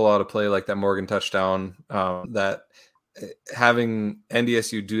when we pull out a play like that Morgan touchdown, that having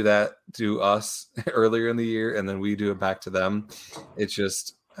NDSU do that to us earlier in the year and then we do it back to them, it's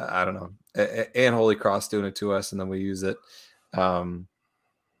just I don't know. And Holy Cross doing it to us and then we use it.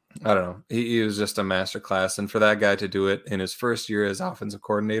 I don't know. He was just a masterclass, and for that guy to do it in his first year as offensive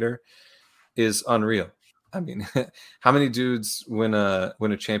coordinator is unreal. I mean, how many dudes win a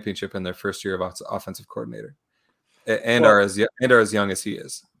championship in their first year of offensive coordinator, and are as young as he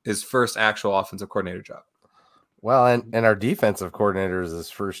is? His first actual offensive coordinator job. Well, and our defensive coordinator is his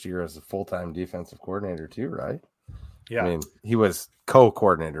first year as a full-time defensive coordinator too, right? Yeah. I mean, he was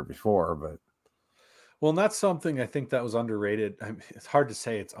co-coordinator before, but. Well, and that's something I think that was underrated. I mean, it's hard to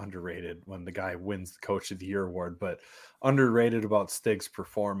say it's underrated when the guy wins the Coach of the Year award, but underrated about Stig's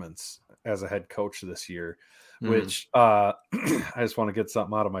performance as a head coach this year, which I just want to get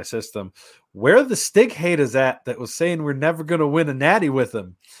something out of my system. Where the Stig hate is at that was saying we're never going to win a natty with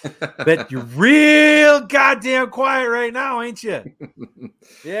him. Bet you're real goddamn quiet right now, ain't you?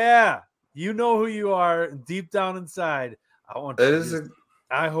 Yeah. You know who you are deep down inside.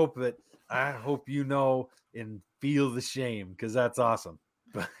 I hope you know and feel the shame because that's awesome.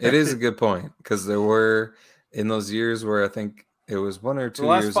 It is a good point because there were in those years where I think it was 1 or 2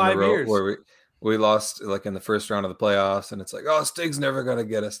 years in a row where we lost like in the first round of the playoffs, and it's like, oh, Stig's never gonna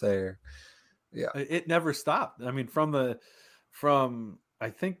get us there. Yeah, it never stopped. I mean, from I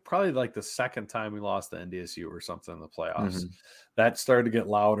think probably like the second time we lost to NDSU or something in the playoffs, that started to get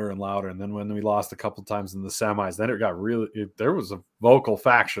louder and louder. And then when we lost a couple times in the semis, then it got there was a vocal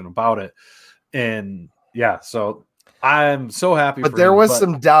faction about it. And yeah, so I'm so happy. But there was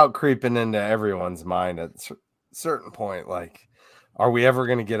some doubt creeping into everyone's mind at a certain point. Like, are we ever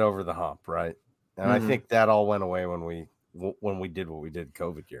going to get over the hump? Right. And I think that all went away when we did what we did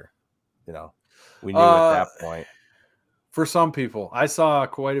COVID year. We knew at that point. For some people, I saw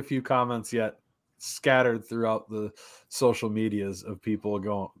quite a few comments yet scattered throughout the social medias of people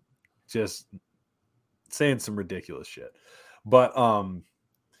going, just saying some ridiculous shit. But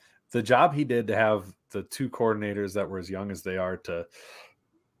the job he did to have the two coordinators that were as young as they are to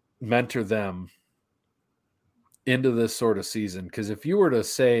mentor them into this sort of season. Because if you were to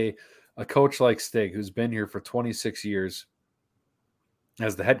say a coach like Stig, who's been here for 26 years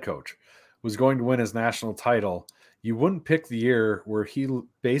as the head coach, was going to win his national title, you wouldn't pick the year where he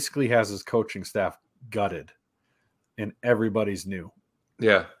basically has his coaching staff gutted and everybody's new.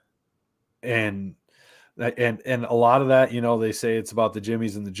 Yeah. And And a lot of that, they say it's about the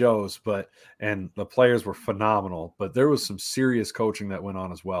Jimmies and the Joes, and the players were phenomenal, but there was some serious coaching that went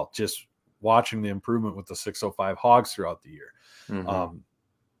on as well. Just watching the improvement with the 605 Hogs throughout the year. Mm-hmm.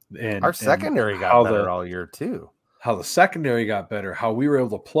 And our secondary got better all year too. How the secondary got better, how we were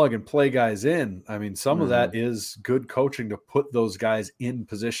able to plug and play guys in. I mean, some of that is good coaching to put those guys in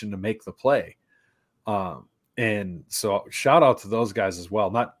position to make the play. And so shout out to those guys as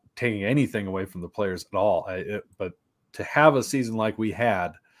well. Not taking anything away from the players at all. But to have a season like we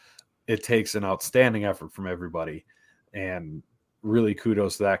had, it takes an outstanding effort from everybody. And really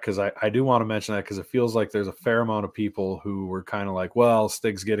kudos to that, because I do want to mention that because it feels like there's a fair amount of people who were kind of like, well,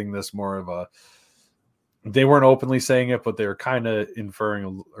 Stig's getting this more of a – they weren't openly saying it, but they were kind of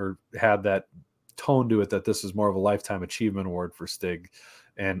inferring or had that tone to it that this is more of a lifetime achievement award for Stig,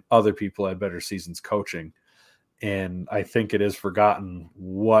 and other people had better seasons coaching. And I think it is forgotten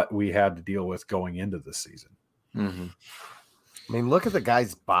what we had to deal with going into this season. Mm-hmm. I mean, look at the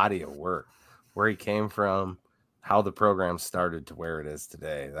guy's body of work, where he came from, how the program started to where it is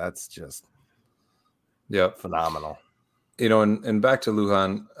today. That's just phenomenal. And back to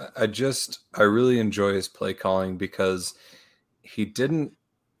Lujan, I really enjoy his play calling because he didn't.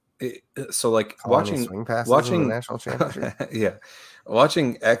 Watching swing passes in the national championship.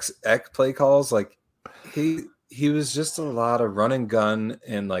 Watching X play calls, like he was just a lot of run and gun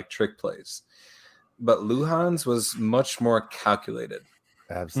and like trick plays, but Lujan's was much more calculated.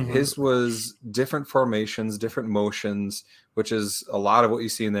 Absolutely. His was different formations, different motions, which is a lot of what you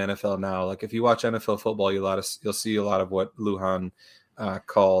see in the NFL now. Like if you watch NFL football, you'll see a lot of what Lujan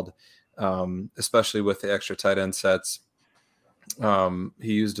called, especially with the extra tight end sets.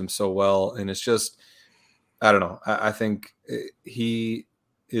 He used them so well, and it's just, I don't know. I think he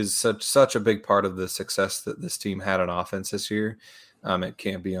is such a big part of the success that this team had on offense this year. It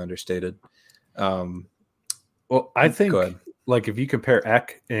can't be understated. Well, I think like if you compare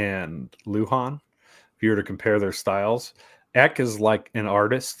Eck and Lujan, if you were to compare their styles, Eck is like an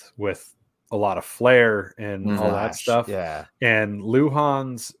artist with a lot of flair and all that stuff. Yeah. And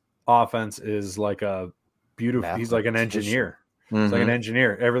Lujan's offense is like a beautiful, he's like an engineer. It's like an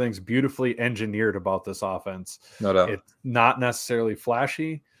engineer. Everything's beautifully engineered about this offense. No doubt. It's not necessarily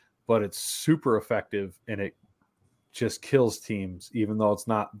flashy, but it's super effective, and it just kills teams, even though it's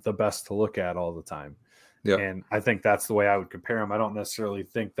not the best to look at all the time. Yeah. And I think that's the way I would compare them. I don't necessarily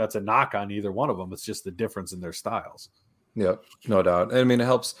think that's a knock on either one of them. It's just the difference in their styles. Yeah, no doubt. I mean, it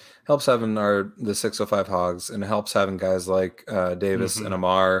helps having the 605 Hogs, and it helps having guys like Davis and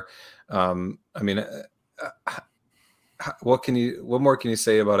Amar. I mean, what more can you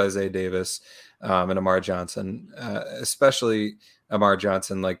say about Isaiah Davis and Amar Johnson, especially Amar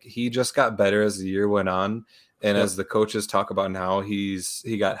Johnson? Like, he just got better as the year went on, and as the coaches talk about now, he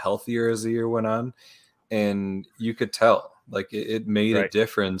got healthier as the year went on, and you could tell like it made a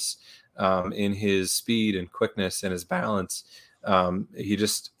difference in his speed and quickness and his balance.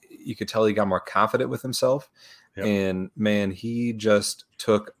 You could tell he got more confident with himself. Yep. And man, he just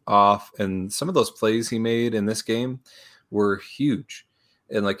took off, and some of those plays he made in this game were huge.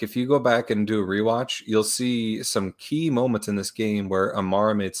 And like, if you go back and do a rewatch, you'll see some key moments in this game where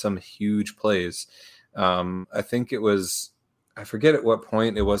Amar made some huge plays. I think it was, I forget at what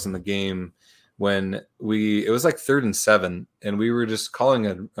point it was in the game when it was like 3rd and 7, and we were just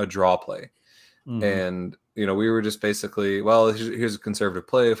calling a draw play. And, we were just basically, well, here's a conservative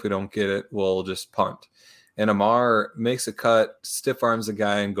play. If we don't get it, we'll just punt. And Amar makes a cut, stiff arms the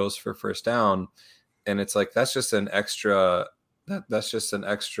guy, and goes for first down. And it's like, that's just an extra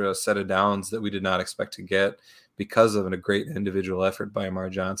set of downs that we did not expect to get because of a great individual effort by Amar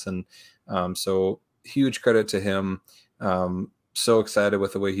Johnson. So huge credit to him. So excited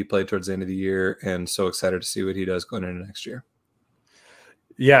with the way he played towards the end of the year, and so excited to see what he does going into next year.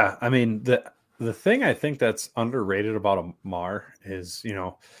 Yeah. I mean, the thing I think that's underrated about Amar is,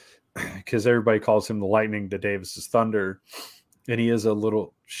 because everybody calls him the Lightning to Davis's Thunder, and he is a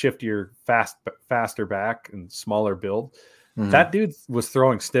little shiftier, faster back and smaller build. That dude was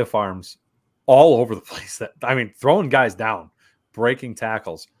throwing stiff arms all over the place. Throwing guys down, breaking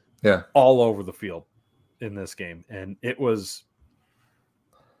tackles, all over the field in this game. And it was,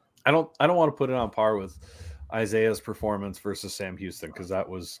 I don't want to put it on par with Isaiah's performance versus Sam Houston, because that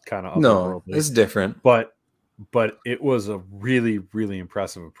was kind of otherworldly. It's different. But it was a really, really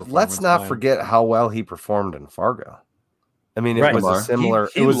impressive performance. Let's not forget how well he performed in Fargo. I mean, it was a similar.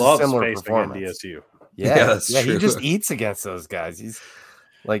 He loves a similar performance. DSU. Yeah, he just eats against those guys. He's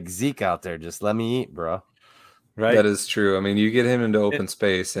like Zeke out there. Just let me eat, bro. Right. That is true. I mean, you get him into open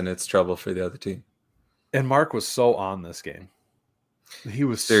space, and it's trouble for the other team. And Mark was so on this game. He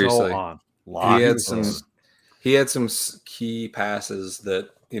was seriously so on. He had some he had some key passes that,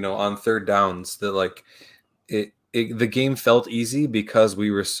 on third downs that like the game felt easy because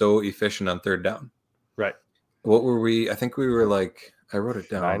we were so efficient on third down. Right. What were we? I think we were like, I wrote it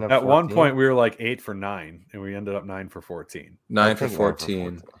down. At one point, we were like 8 for 9, and we ended up 9 for 14. 9 for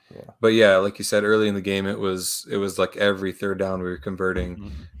 14. Yeah. But yeah, like you said, early in the game, it was like every third down we were converting.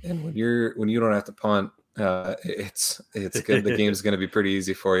 Mm-hmm. And when you don't have to punt, it's good. The game's going to be pretty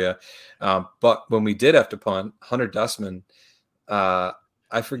easy for you. But when we did have to punt, Hunter Dustman,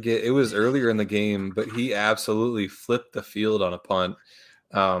 I forget, it was earlier in the game, but he absolutely flipped the field on a punt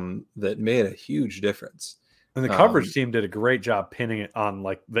that made a huge difference. And the coverage team did a great job pinning it on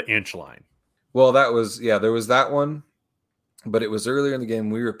like the inch line. Well, there was that one, but it was earlier in the game.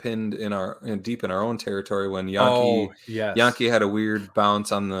 We were pinned deep in our own territory when Yankee had a weird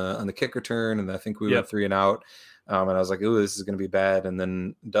bounce on the kick return, and I think we went 3 and out. And I was like, "Oh, this is going to be bad." And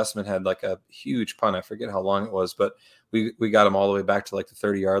then Dustman had like a huge punt. I forget how long it was, but we got him all the way back to like the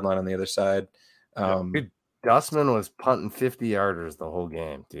 30-yard line on the other side. Dustman was punting 50-yarders the whole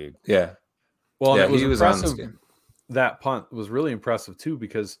game, dude. Yeah. Well, yeah, he was on this game. That punt was really impressive too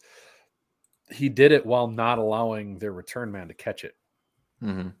because he did it while not allowing their return man to catch it.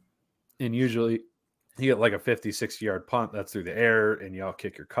 Mm-hmm. And usually you get like a 50, 60-yard punt that's through the air and you all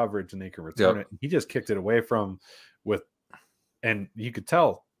kick your coverage and they can return it. He just kicked it away and you could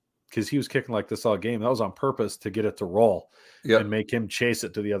tell because he was kicking like this all game. That was on purpose to get it to roll and make him chase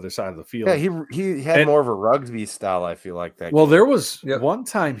it to the other side of the field. Yeah, he had more of a Rugby style, I feel like that. Well, there was one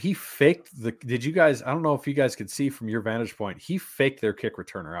time he faked did you guys, I don't know if you guys could see from your vantage point, he faked their kick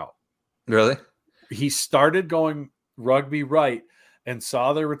returner out. Really? He started going Rugby right and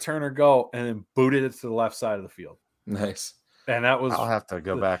saw the returner go and then booted it to the left side of the field. Nice. And that was... I'll have to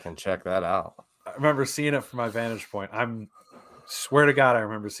go back and check that out. I remember seeing it from my vantage point. Swear to God, I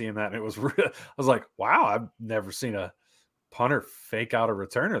remember seeing that. And it was I was like, wow, I've never seen a punter fake out a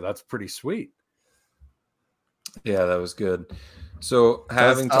returner. That's pretty sweet. Yeah, that was good. So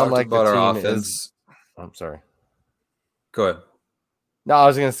having talked about our offense... I'm sorry. Go ahead. No, I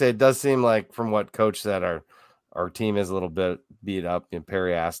was going to say, it does seem like from what Coach said, our team is a little bit beat up. And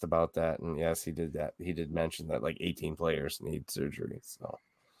Perry asked about that. And yes, he did that. He did mention that like 18 players need surgery. So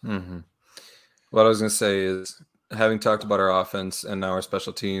What I was going to say is, having talked about our offense and now our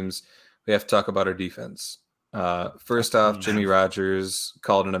special teams, we have to talk about our defense. First off, Jimmy Rogers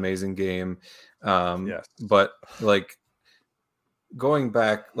called an amazing game. But like going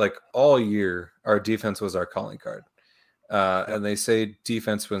back like all year, our defense was our calling card. And they say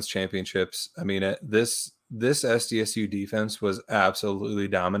defense wins championships. I mean, this SDSU defense was absolutely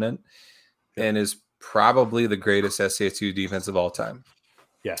dominant and is probably the greatest SDSU defense of all time.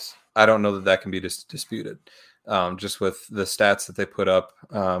 Yes. I don't know that can be disputed. Just with the stats that they put up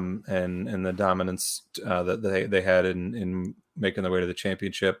and the dominance that they had in making their way to the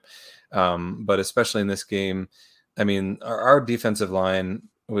championship. But especially in this game, I mean, our defensive line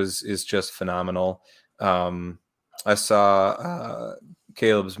is just phenomenal. I saw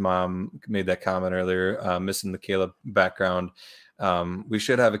Caleb's mom made that comment earlier, missing the Caleb background. We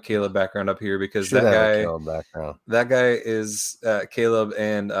should have a Caleb background up here because that guy is Caleb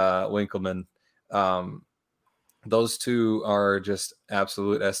and Winkleman. Those two are just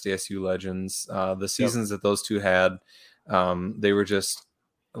absolute SDSU legends. The seasons that those two had, they were just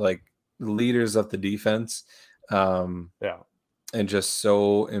like leaders of the defense. And just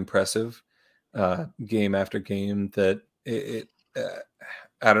so impressive. Game after game that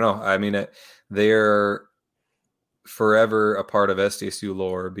I don't know. I mean, they're forever a part of SDSU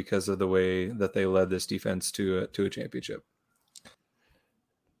lore because of the way that they led this defense to a championship.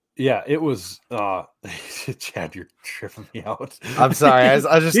 Yeah, it was. Chad, you're tripping me out. I'm sorry. I was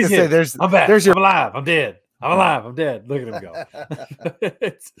just gonna say, I'm back. I'm alive. I'm dead. I'm alive. I'm dead. Look at him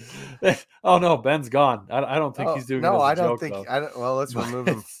go. Oh no, Ben's gone. I don't think he's doing. No, I don't joke, think. though. Well, let's remove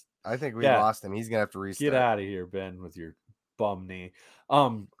him. I think we lost him. He's gonna have to restart. Get out of here, Ben, with your bum knee.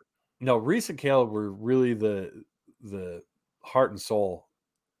 No, Reese and Caleb were really the heart and soul,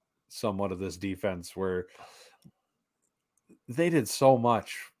 somewhat, of this defense, where they did so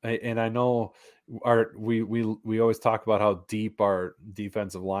much. And I know we always talk about how deep our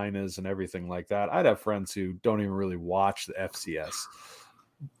defensive line is and everything like that. I'd have friends who don't even really watch the FCS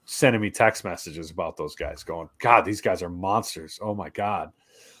sending me text messages about those guys, going, "God, these guys are monsters! Oh my God."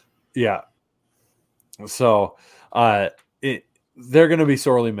 Yeah. So they're going to be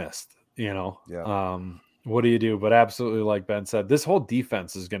sorely missed, what do you do? But absolutely, like Ben said, this whole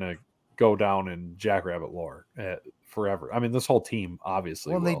defense is going to go down in Jackrabbit lore forever. I mean, this whole team,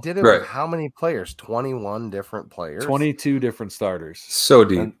 obviously. Well, they did it with how many players? 21 different players? 22 different starters. So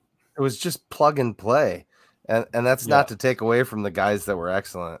deep. And it was just plug and play. And that's not to take away from the guys that were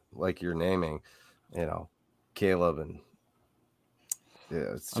excellent, like you're naming, Caleb and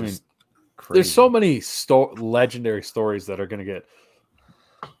it's just crazy. There's so many legendary stories that are going to get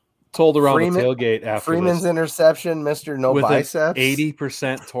told around the tailgate after Freeman's interception, Mr. No with biceps,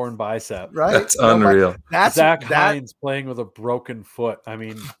 80% torn bicep. Right, that's unreal. Zach Hines playing with a broken foot. I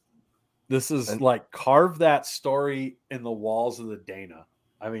mean, this is like carve that story in the walls of the Dana.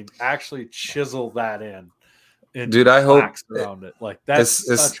 I mean, actually chisel that in. Dude, I hope around it. Like that's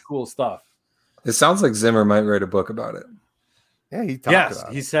such cool stuff. It sounds like Zimmer might write a book about it. Yeah, he talked about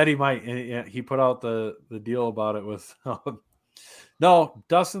it. He said he might. He put out the deal about it with. No,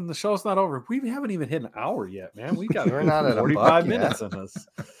 Dustin, the show's not over. We haven't even hit an hour yet, man. We got we're not at 45 minutes in this.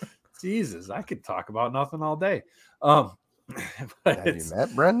 Jesus, I could talk about nothing all day. Have you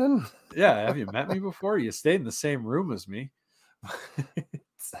met Brendan? Yeah, have you met me before? You stayed in the same room as me.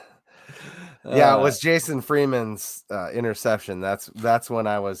 Yeah, it was Jason Freeman's interception. That's when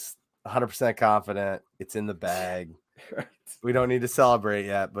I was 100% confident it's in the bag. Right. We don't need to celebrate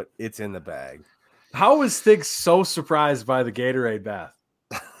yet, but it's in the bag. How was Stig so surprised by the Gatorade bath?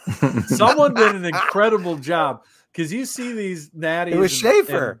 Someone did an incredible job because you see these natties. It was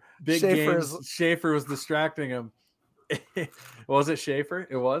Schaefer. Big games. Schaefer was distracting him. Was it Schaefer?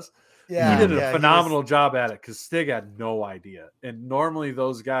 It was. Yeah, he did a phenomenal job at it because Stig had no idea. And normally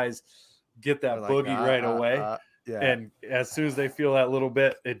those guys get that boogie right away. Yeah. And as soon as they feel that little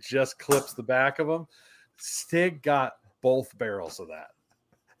bit, it just clips the back of them. Stig got both barrels of that.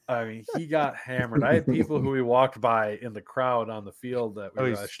 I mean, he got hammered. I had people who we walked by in the crowd on the field that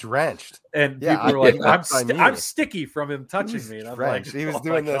we he's drenched. And people were like, I'm sticky from him touching me. And I'm like, he was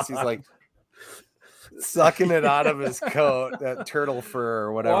doing this. He's like sucking it out of his coat, that turtle fur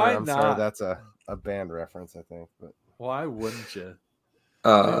or whatever. I'm sorry, that's a band reference, I think. But why wouldn't you?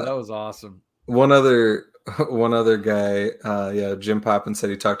 That was awesome. One other guy, Jim Poppin said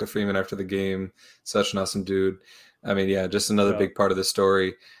he talked to Freeman after the game. Such an awesome dude. I mean, just another big part of the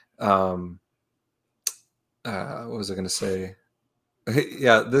story. What was I going to say?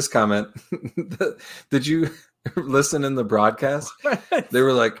 Yeah, this comment. Did you listen in the broadcast? They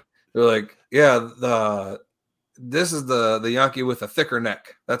were like, yeah, this is the Yankee with a thicker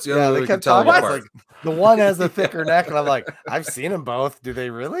neck. That's the only way we can tell them apart. Like, the one has a thicker neck, and I'm like, I've seen them both. Do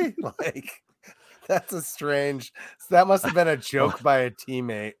they really? Like, that's a strange. That must have been a joke by a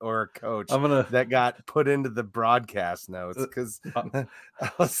teammate or a coach that got put into the broadcast notes because I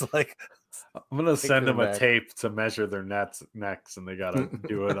was like, I'm gonna send them a tape to measure their necks, and they gotta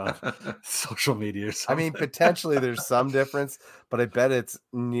do it on social media or something. I mean, potentially there's some difference, but I bet it's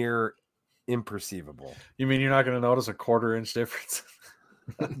near imperceivable. You mean you're not gonna notice a 1/4 inch difference?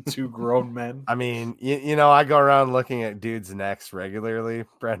 Two grown men. I mean, I go around looking at dudes' necks regularly,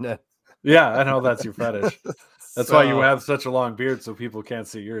 Brendan. Yeah, I know that's your fetish. That's why you have such a long beard, so people can't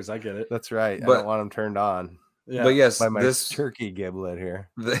see yours. I get it. That's right. But I don't want them turned on. Yeah. But yes, by my turkey giblet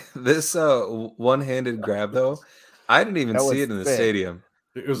here. This one-handed grab though, I didn't even see it in the stadium.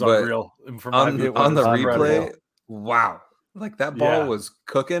 It was unreal. On the replay, wow! Like that ball was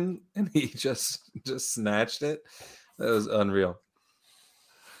cooking, and he just snatched it. That was unreal.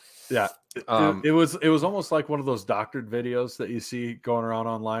 Yeah. It was almost like one of those doctored videos that you see going around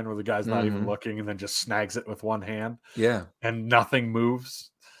online where the guy's not even looking and then just snags it with one hand. Yeah. And nothing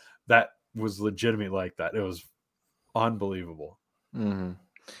moves. That was legitimate like that. It was unbelievable. Mm-hmm.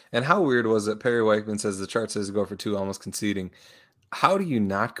 And how weird was it? Perry Weichman says the chart says go for 2, almost conceding. How do you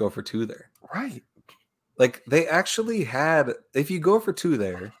not go for 2 there? Right. Like they actually had, if you go for 2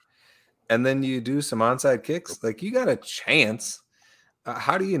 there and then you do some onside kicks, like you got a chance.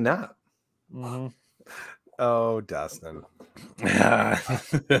 How do you not? Mm-hmm. Oh, Dustin. Mm-hmm.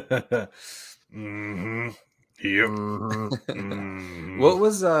 Yep. Mm-hmm. What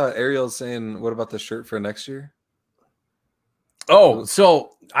was Ariel saying? What about the shirt for next year? Oh,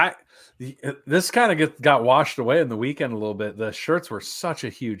 so this kind of got washed away in the weekend a little bit. The shirts were such a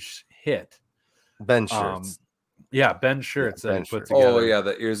huge hit. Ben shirts. Ben shirts that he put together. Oh yeah,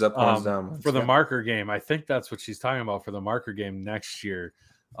 the ears up, arms down for the marker game. I think that's what she's talking about for the marker game next year.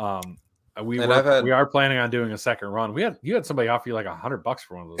 We are planning on doing a second run. You had somebody offer you like $100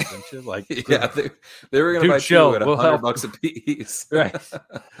 for one of those, didn't you? Like, yeah, they were going to buy 2 at $100 a piece, right?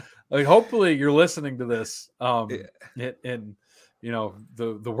 Like, hopefully, you're listening to this, and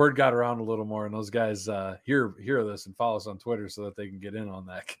the word got around a little more, and those guys hear this and follow us on Twitter so that they can get in on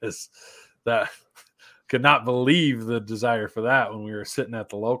that because that could not believe the desire for that when we were sitting at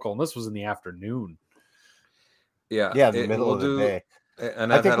the local, and this was in the afternoon. Yeah, the middle of the day.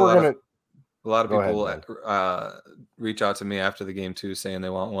 And I think a lot of people reach out to me after the game too, saying they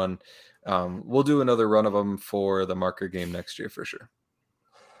want one. we'll do another run of them for the marker game next year for sure.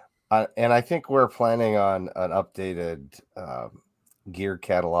 And I think we're planning on an updated gear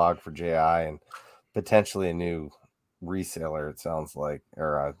catalog for JI and potentially a new reseller, it sounds like,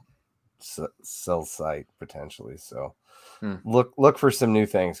 or a sell site potentially. So look for some new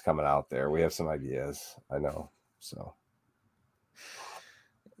things coming out there. We have some ideas, I know. So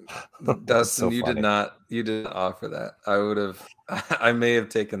Dustin, you did not offer that. I may have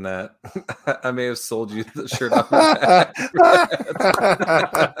taken that. I may have sold you the shirt off your back.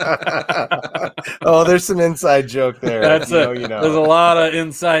 Oh, there's some inside joke there. That's there's a lot of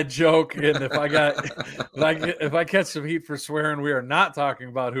inside joke, and if I catch some heat for swearing, we are not talking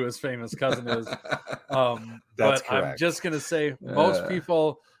about who his famous cousin is. But correct. I'm just gonna say most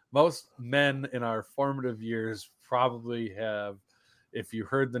men in our formative years probably have. If you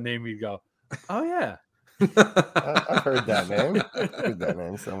heard the name, you'd go, "Oh yeah, I've heard that name. I've heard that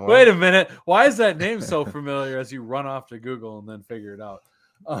name somewhere." Wait a minute, why is that name so familiar? As you run off to Google and then figure it out.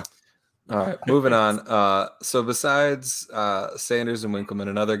 All right, moving on. So besides Sanders and Winkleman,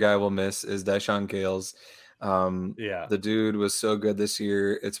 another guy we'll miss is Deshaun Gales. The dude was so good this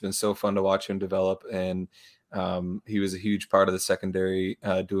year. It's been so fun to watch him develop, and he was a huge part of the secondary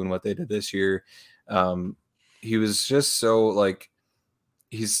doing what they did this year. He was just so like.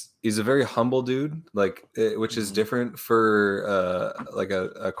 He's a very humble dude, like which is different for like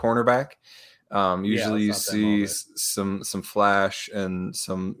a cornerback. Usually you see some flash and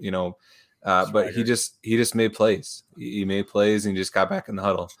some, but he just made plays. He made plays and he just got back in the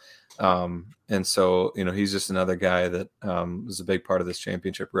huddle. And so, he's just another guy that was a big part of this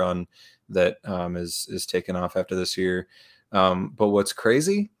championship run that is taken off after this year. But what's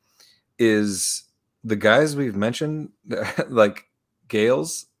crazy is the guys we've mentioned, like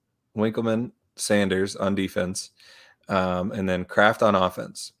Gales, Winkleman, Sanders on defense, and then Kraft on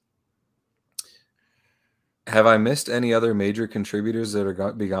offense. Have I missed any other major contributors that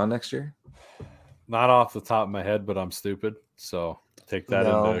are be gone next year? Not off the top of my head, but I'm stupid, so take that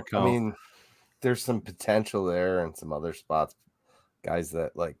into account. I mean, there's some potential there and some other spots. Guys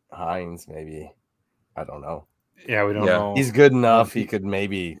that like Hines, maybe. I don't know. Yeah, we don't know. He's good enough. He could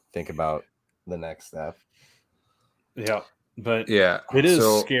maybe think about the next step. Yeah. But yeah, it is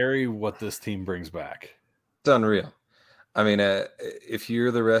scary what this team brings back. It's unreal. I mean, if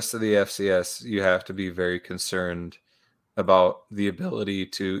you're the rest of the FCS, you have to be very concerned about the ability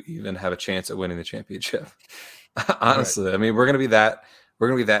to even have a chance at winning the championship. Honestly, right. I mean, we're going to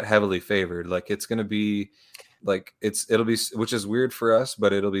be that heavily favored. Like it's going to be like it'll be, which is weird for us,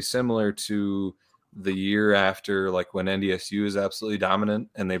 but it'll be similar to the year after, like when NDSU is absolutely dominant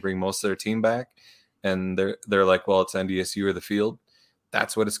and they bring most of their team back. And they're like, well, it's NDSU or the field.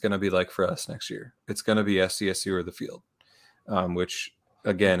 That's what it's going to be like for us next year. It's going to be SDSU or the field, which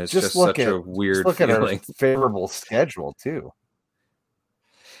again is just such a weird look feeling. At our favorable schedule too.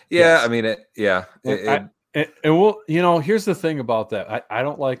 Yeah, yes. I mean, and we'll, here's the thing about that. I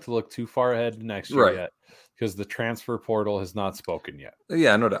don't like to look too far ahead to next year yet because the transfer portal has not spoken yet.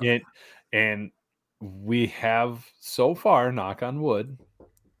 Yeah, no doubt. And we have so far, knock on wood,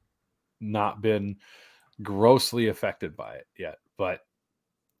 not been grossly affected by it yet, but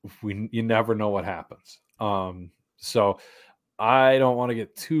you never know what happens. So I don't want to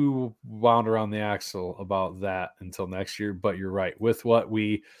get too wound around the axle about that until next year, but you're right. With what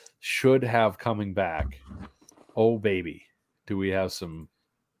we should have coming back, oh baby, do we have some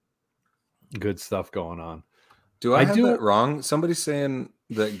good stuff going on. Do I have that wrong? Somebody's saying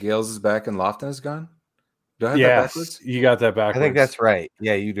that Gales is back and Lofton is gone? Do I have that backwards? You got that backwards. I think that's right.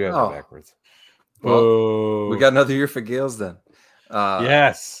 Yeah, you do have that backwards. Well, we got another year for Gales then.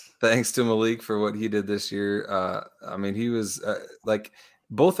 Yes. Thanks to Malik for what he did this year. I mean, he was like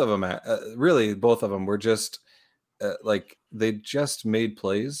both of them. Really, both of them were just like they just made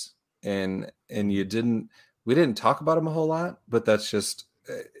plays, and we didn't talk about them a whole lot, but that's just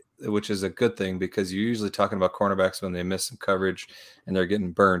which is a good thing because you're usually talking about cornerbacks when they miss some coverage and they're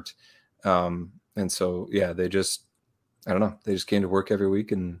getting burnt. And so, yeah, they just came to work every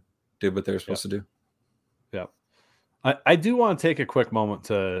week and did what they were supposed to do. Yeah. I do want to take a quick moment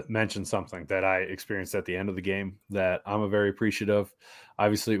to mention something that I experienced at the end of the game that I'm very appreciative.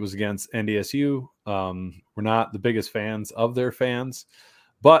 Obviously, it was against NDSU. We're not the biggest fans of their fans,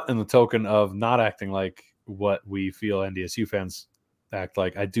 but in the token of not acting like what we feel NDSU fans act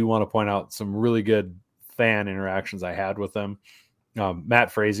like, I do want to point out some really good fan interactions I had with them.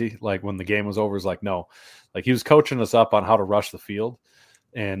 Matt Frazee, like when the game was over, was like, no, like he was coaching us up on how to rush the field.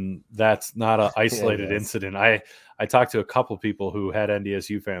 And that's not an isolated yes. incident. I talked to a couple people who had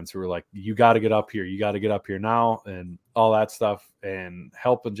NDSU fans who were like, you got to get up here. You got to get up here now and all that stuff, and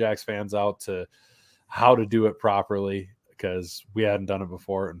helping Jacks fans out to how to do it properly because we hadn't done it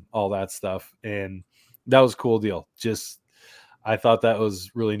before and all that stuff. And that was a cool deal. I thought that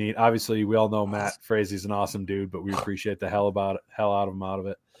was really neat. Obviously, we all know Matt Frazie's an awesome dude, but we appreciate the hell out of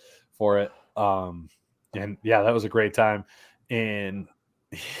him for it. And yeah, that was a great time. And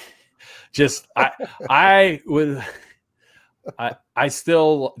I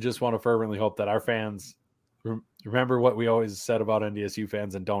still just want to fervently hope that our fans remember what we always said about NDSU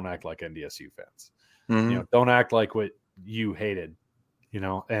fans and don't act like NDSU fans. Mm-hmm. Don't act like what you hated,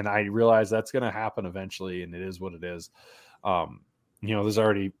 and I realize that's going to happen eventually, and it is what it is. There's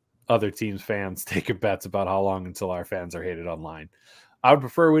already other teams' fans taking bets about how long until our fans are hated online. I would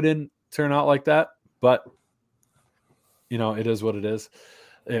prefer we didn't turn out like that, but it is what it is.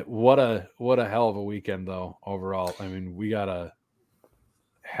 What a hell of a weekend though overall. I mean, we got a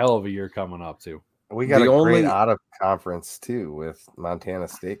hell of a year coming up too. We got great out of conference too with Montana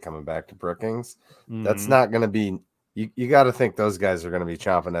State coming back to Brookings. Mm-hmm. That's not going to be. You got to think those guys are going to be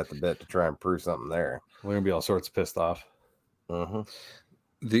chomping at the bit to try and prove something there. We're going to be all sorts of pissed off. Mm-hmm.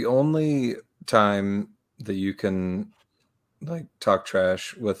 The only time that you can talk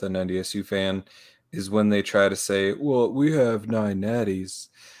trash with an NDSU fan is when they try to say, well, we have 9 natties.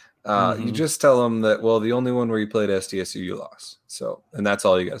 You just tell them that, well, the only one where you played SDSU, you lost. So, and that's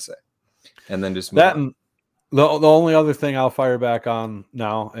all you got to say. And then just move on. And the only other thing I'll fire back on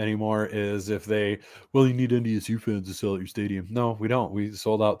now anymore is if you need NDSU fans to sell at your stadium. No, we don't. We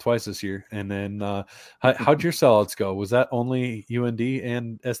sold out twice this year. And then how'd your sellouts go? Was that only UND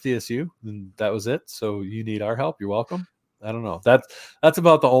and SDSU? And that was it? So you need our help. You're welcome. I don't know. That's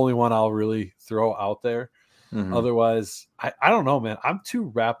about the only one I'll really throw out there. Mm-hmm. Otherwise, I don't know, man. I'm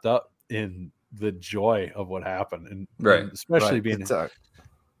too wrapped up in the joy of what happened, and especially being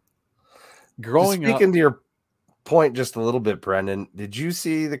growing up. Speaking to your point just a little bit, Brendan, did you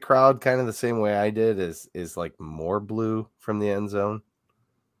see the crowd kind of the same way I did? Is like more blue from the end zone?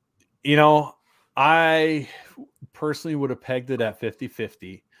 I personally would have pegged it at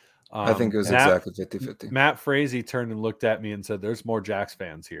 50-50. I think it was exactly 50-50. Matt Frazee turned and looked at me and said, there's more Jacks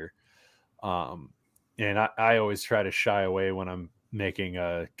fans here. And I always try to shy away when I'm making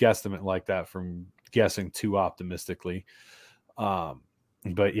a guesstimate like that from guessing too optimistically.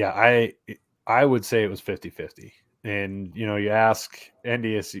 But yeah, I would say it was 50-50. And, you ask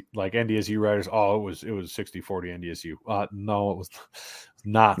NDSU writers, oh, it was 60-40 NDSU. No, it was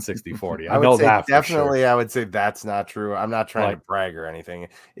not 60-40. I know that definitely. For sure. I would say that's not true. I'm not trying to brag or anything.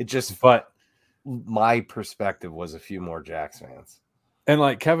 But my perspective was a few more Jacks fans. And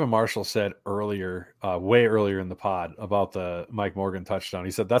like Kevin Marshall said earlier, way earlier in the pod about the Mike Morgan touchdown,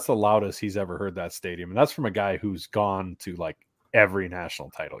 he said that's the loudest he's ever heard that stadium. And that's from a guy who's gone to every national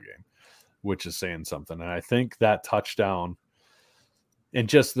title game, which is saying something. And I think that touchdown and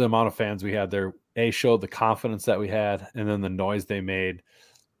just the amount of fans we had there, showed the confidence that we had. And then the noise they made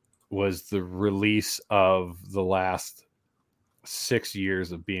was the release of the last 6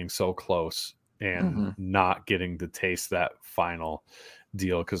 years of being so close and not getting to taste that final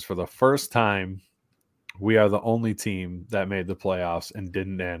deal. Because for the first time, we are the only team that made the playoffs and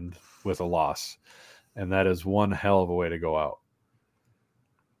didn't end with a loss. And that is one hell of a way to go out.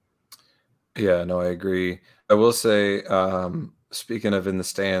 Yeah, no, I agree. I will say, speaking of in the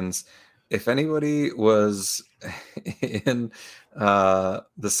stands, if anybody was in the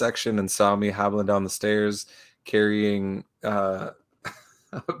section and saw me hobbling down the stairs carrying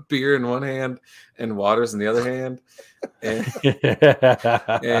beer in one hand and waters in the other hand, and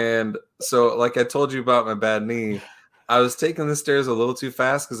so like I told you about my bad knee, I was taking the stairs a little too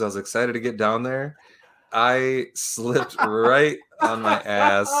fast because I was excited to get down there. I slipped right on my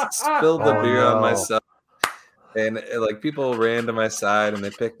ass, spilled the beer on myself, and people ran to my side and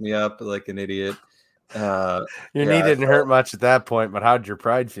they picked me up like an idiot. Your knee didn't hurt much at that point, but how'd your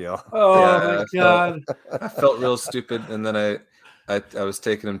pride feel? Oh my God. I felt real stupid, and then I was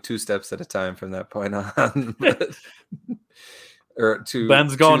taking them 2 steps at a time from that point on.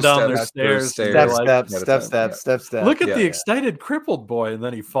 Ben's going down their stairs. Step. Look at the excited crippled boy, and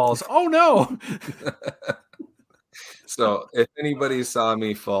then he falls. Oh no. So if anybody saw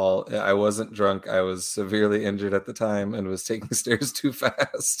me fall, I wasn't drunk. I was severely injured at the time and was taking stairs too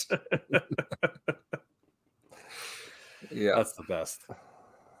fast. Yeah, that's the best.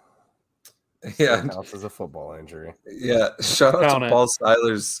 Yeah, counts as a football injury. yeah. Shout out Count to it. Paul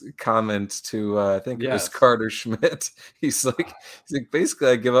Seiler's comment to I think it was Yes. Carter Schmidt. He's like basically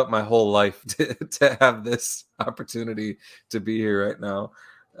I give up my whole life to have this opportunity to be here right now,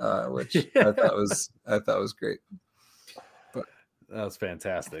 which I thought was great. But That was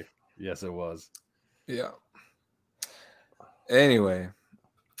fantastic. Yes, it was. yeah. Anyway,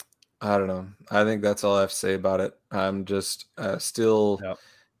 I don't know. I think that's all I have to say about it. I'm just still Yep.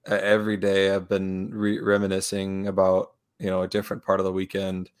 Every day I've been reminiscing about a different part of the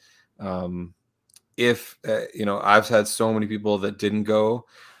weekend. If I've had so many people that didn't go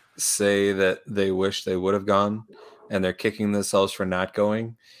say that they wish they would have gone, and they're kicking themselves for not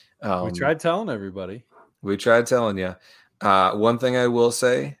going. We tried telling everybody. We tried telling you. One thing I will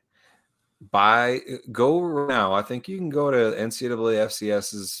say. Go now. I think you can go to NCAA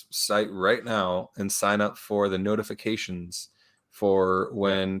FCS's site right now and sign up for the notifications for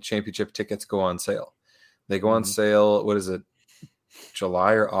when championship tickets go on sale. They go on sale. What is it?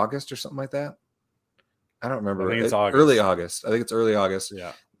 July or August or something like that. I don't remember. I think it's August. Early August. I think it's early August.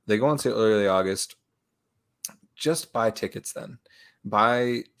 Yeah. They go on sale early August. Just buy tickets then.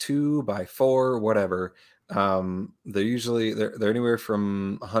 Buy 2, buy 4, whatever. They're usually they're anywhere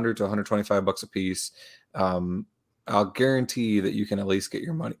from $100 to $125 a piece. I'll guarantee that you can at least get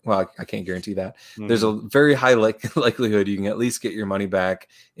your money. Well, I can't guarantee that. Mm-hmm. There's a very high likelihood you can at least get your money back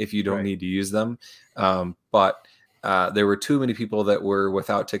if you don't need to use them. But there were too many people that were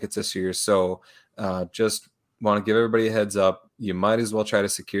without tickets this year. So just want to give everybody a heads up. You might as well try to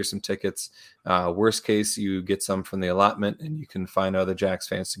secure some tickets. Worst case, you get some from the allotment and you can find other Jacks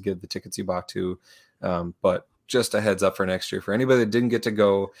fans to give the tickets you bought to. But just a heads up for next year. For anybody that didn't get to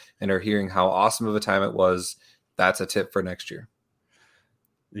go and are hearing how awesome of a time it was, that's a tip for next year.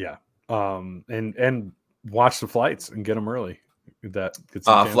 Yeah. And watch the flights and get them early. That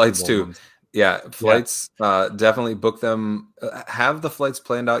flights too. Ones. Yeah. Flights, definitely book them. Have the flights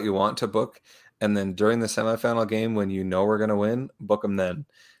planned out you want to book. And then during the semifinal game, when you know we're going to win, book them then.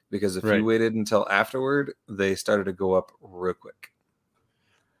 Because if you waited until afterward, they started to go up real quick.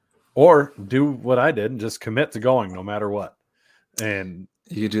 Or do what I did and just commit to going no matter what. And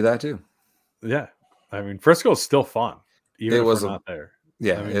you do that too. Yeah. I mean, Frisco's still fun. Even if we're not there.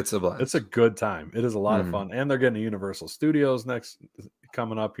 Yeah, I mean, it's a blast. It's a good time. It is a lot of fun. And they're getting to Universal Studios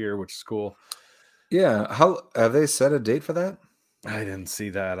coming up here, which is cool. Yeah. How have they set a date for that? I didn't see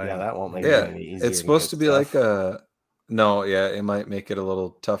that. That won't make it any easier. It's supposed to be stuff. Like no, yeah, it might make it a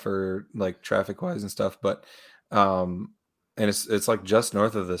little tougher, like traffic wise and stuff, but and it's like just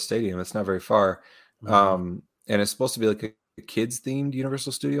north of the stadium. It's not very far. And it's supposed to be like a kids themed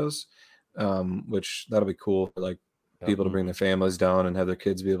Universal Studios, which that'll be cool for like people to bring their families down and have their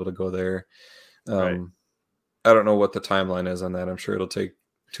kids be able to go there. I don't know what the timeline is on that. I'm sure it'll take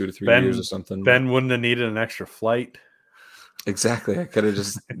 2 to 3 years or something. Ben wouldn't have needed an extra flight. Exactly. I could have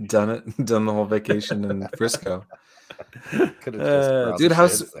just done the whole vacation in Frisco. Dude,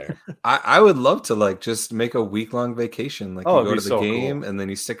 I would love to like just make a week-long vacation. Like you go to the game and then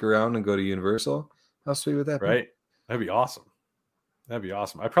you stick around and go to Universal. How sweet would that be? Right. That'd be awesome.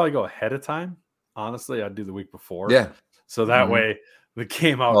 I'd probably go ahead of time. Honestly, I'd do the week before. Yeah. So that way the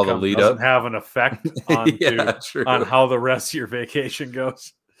game outcome doesn't have an effect on on how the rest of your vacation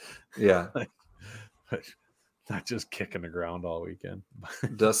goes. Yeah. Not just kicking the ground all weekend.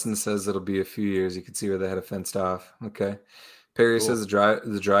 Dustin says it'll be a few years. You can see where they had it fenced off. Okay. Perry says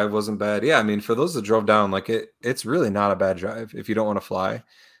the drive wasn't bad. Yeah, I mean, for those that drove down, like it's really not a bad drive if you don't want to fly.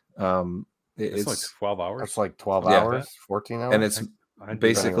 It's like 12 hours. It's like 12 hours, 14 hours. And it's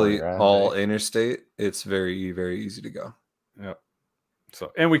basically all interstate. It's very, very easy to go. Yeah.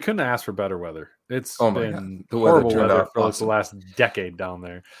 So, and we couldn't ask for better weather. It's been the horrible weather for like the last decade down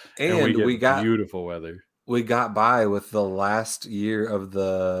there. And we got beautiful weather. We got by with the last year of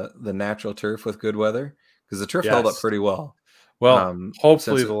the natural turf with good weather because the turf held up pretty well. Well,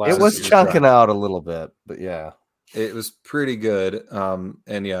 hopefully it was chunking out a little bit, but yeah, it was pretty good.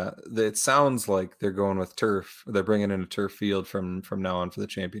 And yeah, it sounds like they're going with turf. They're bringing in a turf field from now on for the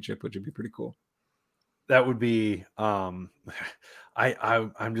championship, which would be pretty cool. That would be. I'm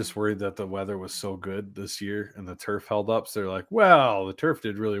just worried that the weather was so good this year and the turf held up. So they're like, well, the turf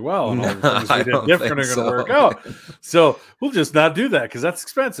did really well. And all the things we did different are going to work out. So we'll just not do that because that's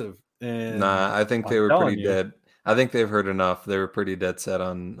expensive. And I think they were pretty dead. I think they've heard enough. They were pretty dead set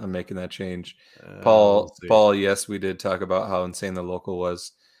on making that change. Paul, yes, we did talk about how insane the local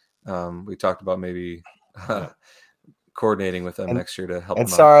was. We talked about maybe coordinating with them next year to help them out.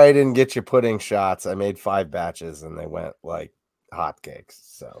 Sorry, I didn't get you pudding shots. I made 5 batches and they went like hotcakes.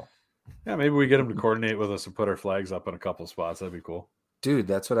 So yeah, maybe we get them to coordinate with us and put our flags up in a couple spots. That'd be cool. Dude,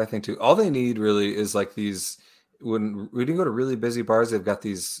 that's what I think too. All they need really is like these. When we didn't go to really busy bars, they've got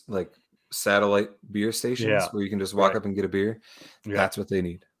these like satellite beer stations where you can just walk up and get a beer. Yeah. That's what they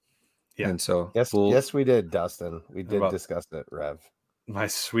need. Yeah. And so yes, we did, Dustin. We did discuss it, Rev. My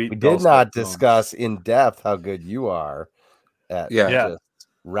sweet. We did not discuss in depth how good you are at just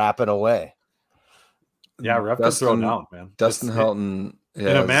rapping away. Yeah, Rev can throw down, man. Dustin Helton in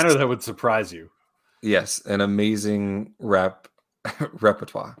a manner that would surprise you. Yes, an amazing rap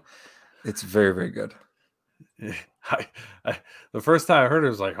repertoire. It's very, very good. The first time I heard it, I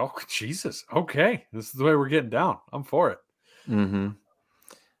was like, oh, Jesus. Okay. This is the way we're getting down. I'm for it. Mm-hmm.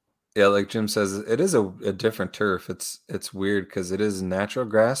 Yeah, like Jim says, it is a different turf. It's weird because it is natural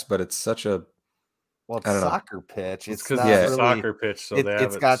grass, but it's such a soccer pitch. It's because not it's a soccer pitch, so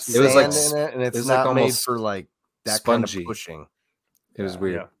it's got sand in it, and it's not made for like that spongy kind of pushing. It was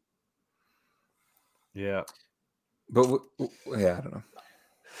weird. Yeah. But I don't know.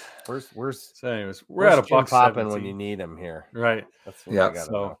 So anyways, we're at a buck popping when you need him here, right? That's what I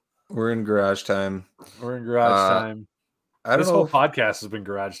gotta know. We're in garage time. We're in garage time. This whole podcast has been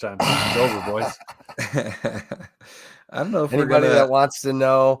garage time. It's over, boys. I don't know if anybody that wants to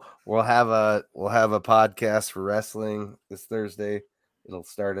know, we'll have a podcast for wrestling this Thursday. It'll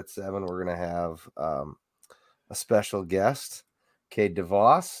start at 7. We're gonna have a special guest, Cade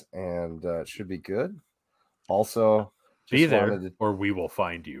DeVos, and it should be good. Also, be there or we will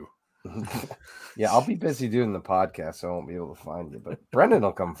find you. Yeah, I'll be busy doing the podcast, so I won't be able to find you. But Brendan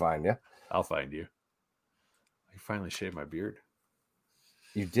will come find you. I'll find you. I finally shaved my beard.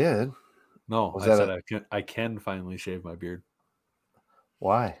 You did? No, I said I can finally shave my beard.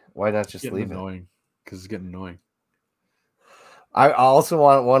 Why? Why not just leave it? Because it's getting annoying. I also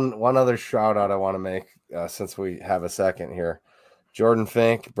want one other shout out I want to make since we have a second here. Jordan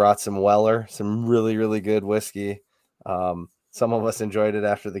Fink brought some Weller, some really, really good whiskey. Some of us enjoyed it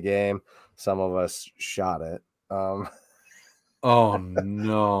after the game. Some of us shot it. Oh,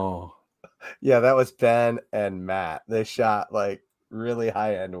 no. Yeah, that was Ben and Matt. They shot like really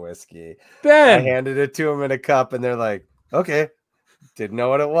high-end whiskey. Ben! I handed it to them in a cup, and they're like, okay. Didn't know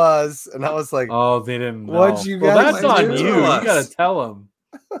what it was. And I was like, oh, they didn't know. What'd you guys that's on you. You got to tell them.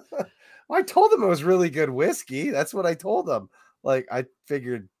 Well, I told them it was really good whiskey. That's what I told them. Like, I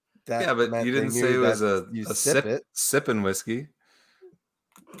figured that. Yeah, but you didn't say it was a sipping whiskey.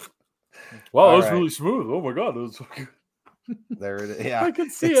 Wow, that was really smooth. Oh my God. It was so good. There it is. Yeah. I can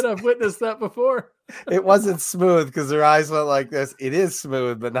see it. I've witnessed that before. It wasn't smooth because their eyes went like this. It is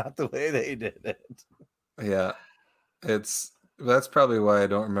smooth, but not the way they did it. Yeah. That's probably why I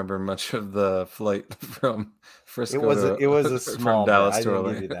don't remember much of the flight from Frisco. It was a small from Dallas I to didn't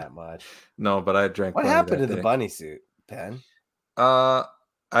Orlando. give you that much. No, but I drank. What happened to the bunny suit, Penn?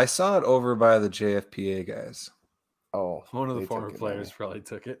 I saw it over by the JFPA guys. Oh, one of the former players probably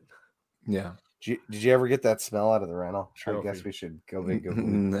took it. Yeah. Did you ever get that smell out of the rental? Trophy. I guess we should go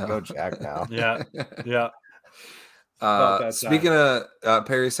Jack now. Yeah. Yeah. Speaking of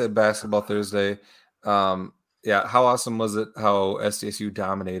Perry said basketball Thursday. Yeah, how awesome was it how SDSU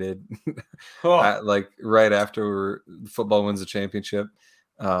dominated like right after football wins the championship?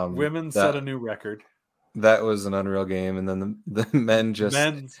 Women set a new record. That was an unreal game. And then the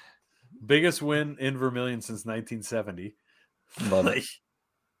men's biggest win in Vermilion since 1970. Love it.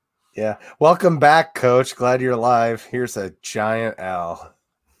 Yeah. Welcome back, Coach. Glad you're alive. Here's a giant L.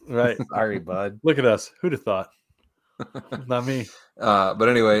 Right. Sorry, bud. Look at us. Who'd have thought? Not me. But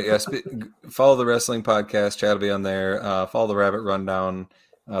anyway, follow the wrestling podcast. Chad will be on there. Follow the Rabbit Rundown.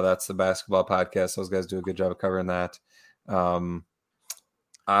 That's the basketball podcast. Those guys do a good job of covering that.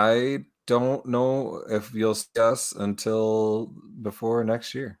 I don't know if you'll see us until before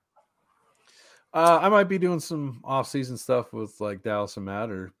next year. I might be doing some off-season stuff with like Dallas and Matt,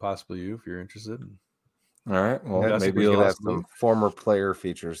 or possibly you if you're interested. All right. Well, maybe you'll have some former player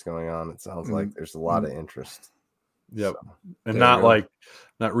features going on. It sounds like there's a lot of interest. Yep. So, and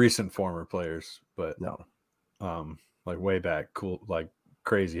not recent former players, but no. Like way back, cool, like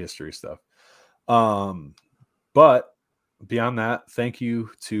crazy history stuff. But beyond that, thank you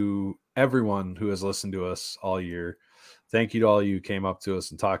to everyone who has listened to us all year. Thank you to all you who came up to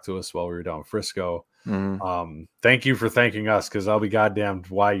us and talked to us while we were down in Frisco. Mm-hmm. Thank you for thanking us, because I'll be goddamned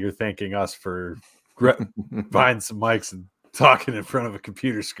why you're thanking us for buying some mics and talking in front of a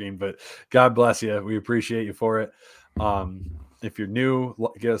computer screen. But God bless you. We appreciate you for it. If you're new,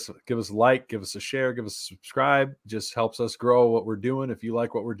 give us a like, give us a share, give us a subscribe. It just helps us grow what we're doing. If you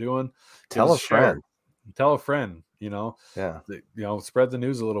like what we're doing, tell a friend. Tell a friend, spread the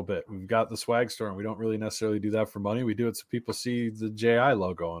news a little bit. We've got the swag store, and we don't really necessarily do that for money. We do it so people see the JI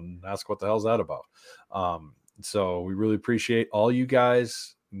logo and ask what the hell's that about. So we really appreciate all you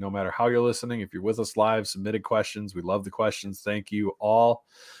guys, no matter how you're listening. If you're with us live, submitted questions. We love the questions. Thank you all.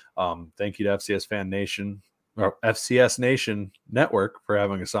 Thank you to FCS Fan Nation or FCS Nation Network for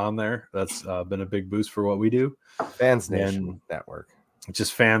having us on there. That's been a big boost for what we do. Fans Nation Network.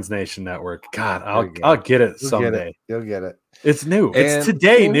 Just Fans Nation Network. God, I'll get it someday. You'll get it. It's new. And it's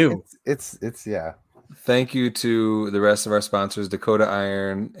today new. It's yeah. Thank you to the rest of our sponsors, Dakota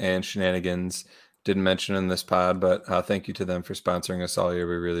Iron and Shenanigans. Didn't mention in this pod, but thank you to them for sponsoring us all year.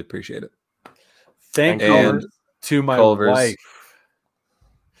 We really appreciate it. Thank you to my wife.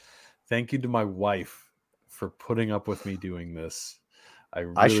 Thank you to my wife for putting up with me doing this.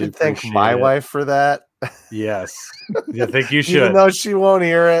 I should thank my wife for that. Yes. I think you should. Even though she won't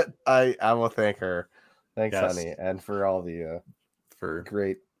hear it, I will thank her. Thanks, honey, and for all the for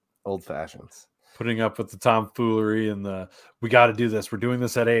great old fashions. Putting up with the tomfoolery and we got to do this. We're doing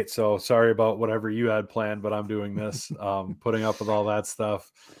this at 8, so sorry about whatever you had planned, but I'm doing this. Putting up with all that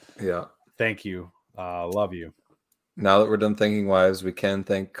stuff. Yeah. Thank you. Love you. Now that we're done thanking wives, we can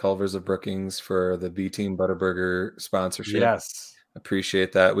thank Culver's of Brookings for the B Team Butterburger sponsorship. Yes.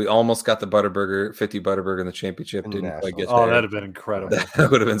 Appreciate that. We almost got the Butterburger, 50 Butterburger in the championship. Didn't quite get there. Oh, that'd have been incredible.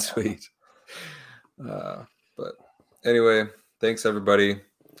 That would have been sweet. But anyway, thanks everybody.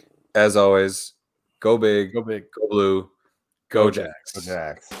 As always, go big, go blue, go Jacks. Go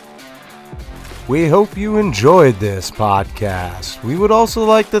Jacks. We hope you enjoyed this podcast. We would also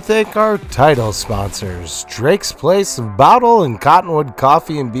like to thank our title sponsors, Drake's Place of Bottle and Cottonwood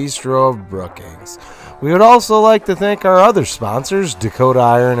Coffee and Bistro of Brookings. We would also like to thank our other sponsors, Dakota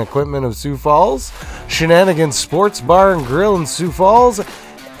Iron Equipment of Sioux Falls, Shenanigans Sports Bar and Grill in Sioux Falls,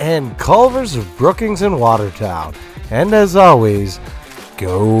 and Culver's of Brookings and Watertown. And as always,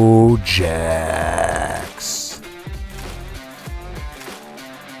 go Jacks!